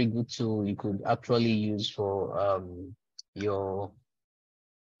is a very good tool you could actually use for your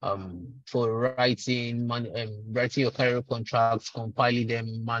for writing your career contracts, compiling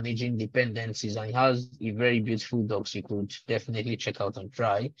them, managing dependencies, and it has a very beautiful docs you could definitely check out and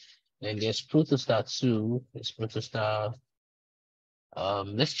try. And there's Protostar too. There's Protostar.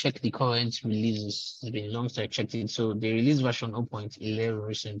 Let's check the current releases. It's been long since I checked it. So they released version 0.11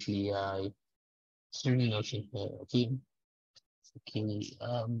 recently. It's really not okay. Okay,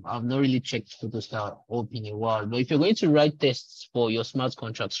 I've not really checked Protostar up in a while, but if you're going to write tests for your smart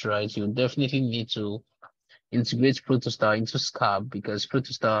contracts, right, you definitely need to integrate Protostar into SCAB, because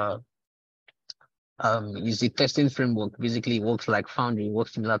Protostar is a testing framework. Basically, it works like Foundry,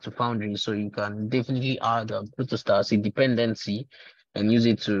 works similar to Foundry, so you can definitely add Protostar as a dependency and use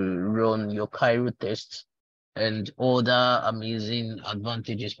it to run your Cairo tests and other amazing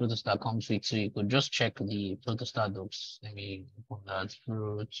advantages Protostar comes with. So you could just check the Protostar docs. Let me open that.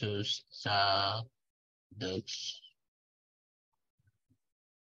 Protostar docs.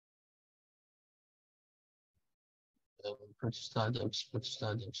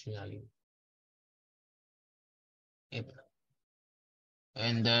 Protostar docs, really. Yep.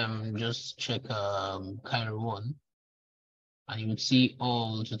 And just check Cairo 1, and you would see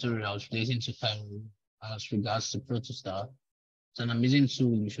all tutorials relating to Cairo as regards to Protostar. It's an amazing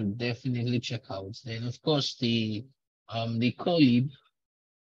tool you should definitely check out. Then of course the collab,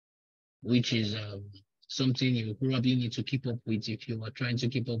 which is something you probably need to keep up with if you are trying to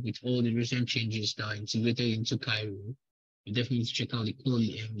keep up with all the recent changes that are integrated into Cairo. You definitely need to check out the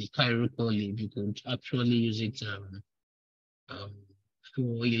Cairo collab. You could actually use it for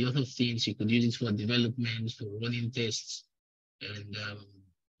a lot of things. You could use it for development, for running tests, and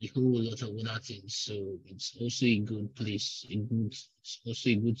a whole lot of other things. So it's also a good place, it's also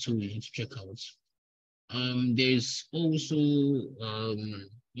a good tool you need to check out. There's also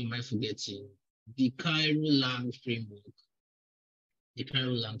you might forget the Cairo Lang framework. The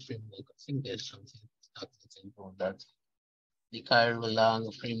Cairo Lang framework. I think there's something on that. The Cairo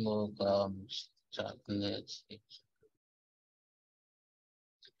Lang framework, Starknet.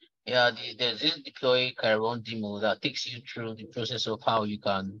 Yeah, there's this deploy Cairo 1 demo that takes you through the process of how you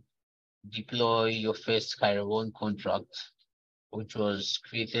can deploy your first Cairo 1 contract, which was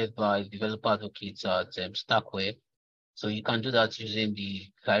created by developer advocates at Starkware. So you can do that using the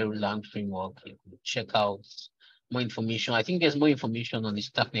Cairo Lang framework. You can check out more information. I think there's more information on the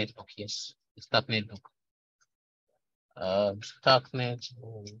Starknet book. Yes, the Starknet book. Starknet.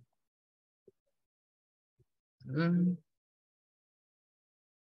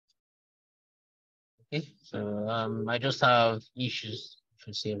 Okay, so I just have issues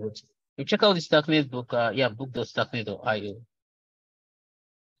to say about it. You check out the Starknet book. Yeah, book.starknet.io.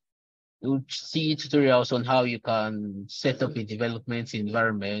 You'll see tutorials on how you can set up a development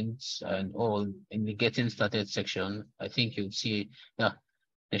environment and all in the getting started section. I think you'll see, yeah,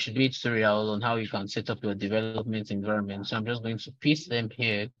 there should be a tutorial on how you can set up your development environment. So I'm just going to paste them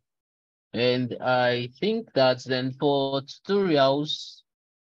here. And I think that's then for tutorials.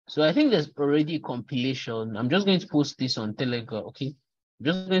 So I think there's already a compilation. I'm just going to post this on Telegram, okay? I'm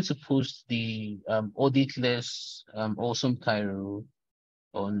just going to post the auditless awesome Cairo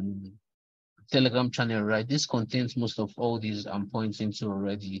on Telegram channel, right? This contains most of all these I'm pointing to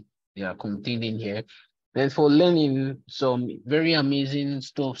already. They are contained in here. Then for learning some very amazing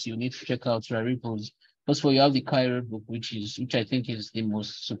stuffs you need to check out your repos. First of all, you have the Cairo book, which I think is the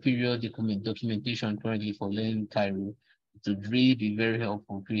most superior documentation currently for learning Cairo. It would really be very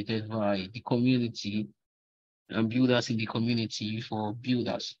helpful, created by the community and builders in the community for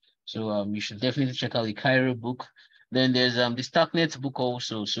builders. So you should definitely check out the Cairo book. Then there's the Starknet book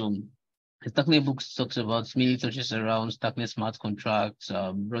also. So The Starknet book talks about many touches around Starknet smart contracts,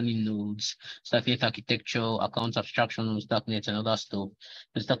 running nodes, Starknet architecture, account abstraction on Starknet, and other stuff.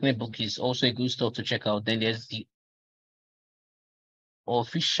 The Starknet book is also a good stuff to check out. Then there's the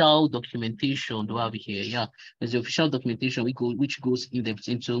official documentation. Do I have it here? Yeah, there's the official documentation which goes in depth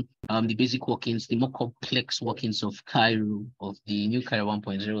into the basic workings, the more complex workings of Cairo, of the new Cairo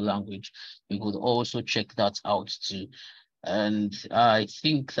 1.0 language. You could also check that out too. And I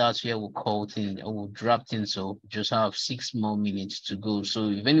think that's where we'll call things, we'll drop things. So just have 6 more minutes to go. So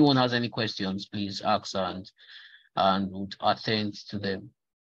if anyone has any questions, please ask and we'll attend to them.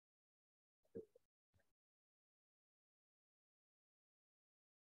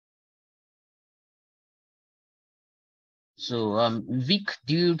 So Vic,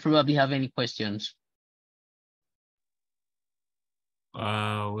 do you probably have any questions?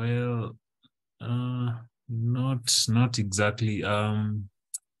 Well, not exactly.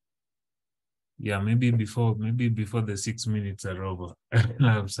 Yeah, maybe before the 6 minutes are over, I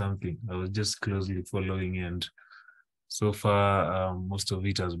have something. I was just closely following, and so far, most of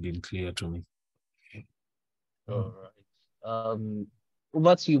it has been clear to me. All right.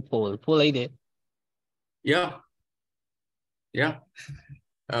 Over to you, Paul. Paul, are you there? Yeah.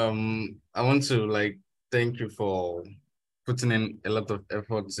 I want to thank you for putting in a lot of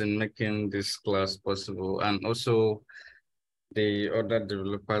efforts in making this class possible, and also the other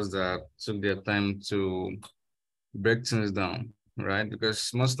developers that took their time to break things down, right?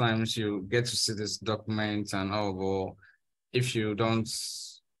 Because most times you get to see this document and but if you don't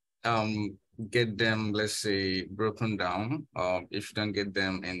get them, let's say, broken down, or if you don't get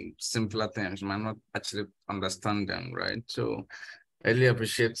them in simpler terms, you might not actually understand them, right? So I really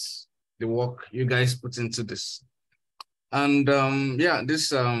appreciate the work you guys put into this. And yeah,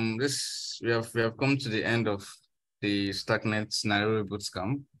 this we have come to the end of the Starknet Nairobi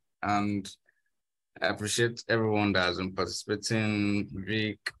Bootcamp, and I appreciate everyone that has been participating,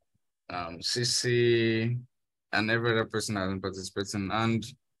 Vic, CC, and every other person that has been participating. And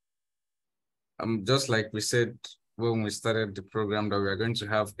just like we said when we started the program, that we are going to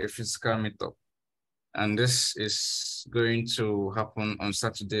have a physical meetup. And this is going to happen on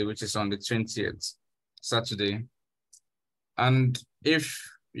Saturday, which is on the 20th, Saturday. And if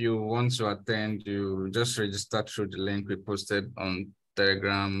you want to attend, you just register through the link we posted on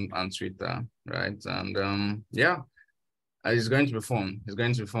Telegram and Twitter, right? And yeah, it's going to be fun. It's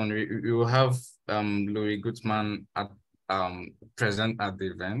going to be fun. We will have Louis Gutman at present at the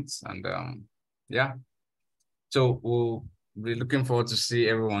event, and yeah. So we'll be looking forward to see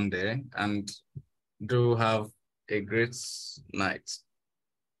everyone there, and do have a great night.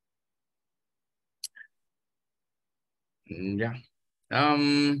 Yeah. Yeah.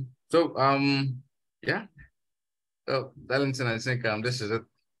 So Darlington, I think this is it.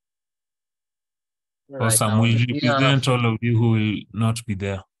 Awesome. We'll represent all of you who will not be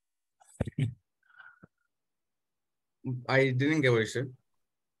there. I didn't get what you said.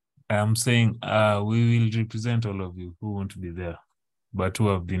 I'm saying we will represent all of you who won't be there, but who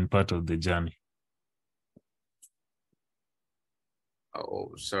have been part of the journey.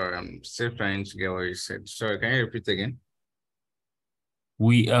 Oh, sorry, I'm still trying to get what you said. Sorry, can you repeat again?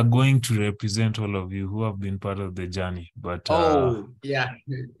 We are going to represent all of you who have been part of the journey, but yeah,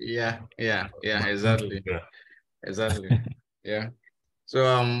 exactly. Yeah. Exactly. Yeah. So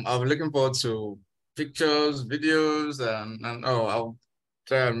I'll be looking forward to pictures, videos, and I'll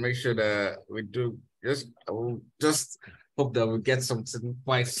try and make sure that we do I will just hope that we get something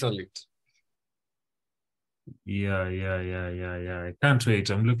quite solid. Yeah. I can't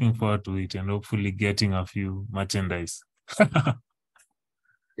wait. I'm looking forward to it, and hopefully getting a few merchandise.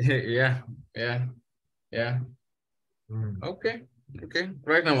 Yeah. Okay.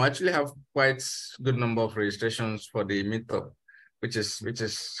 Right now, I actually have quite good number of registrations for the meetup, which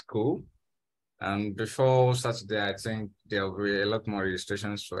is cool. And before Saturday, I think there will be a lot more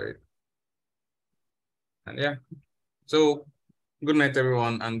registrations for it. And yeah, so good night,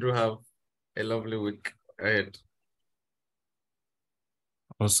 everyone, and do have a lovely week ahead.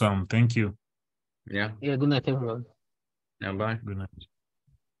 Awesome. Thank you. Yeah. Yeah, good night, everyone. Yeah, bye. Good night.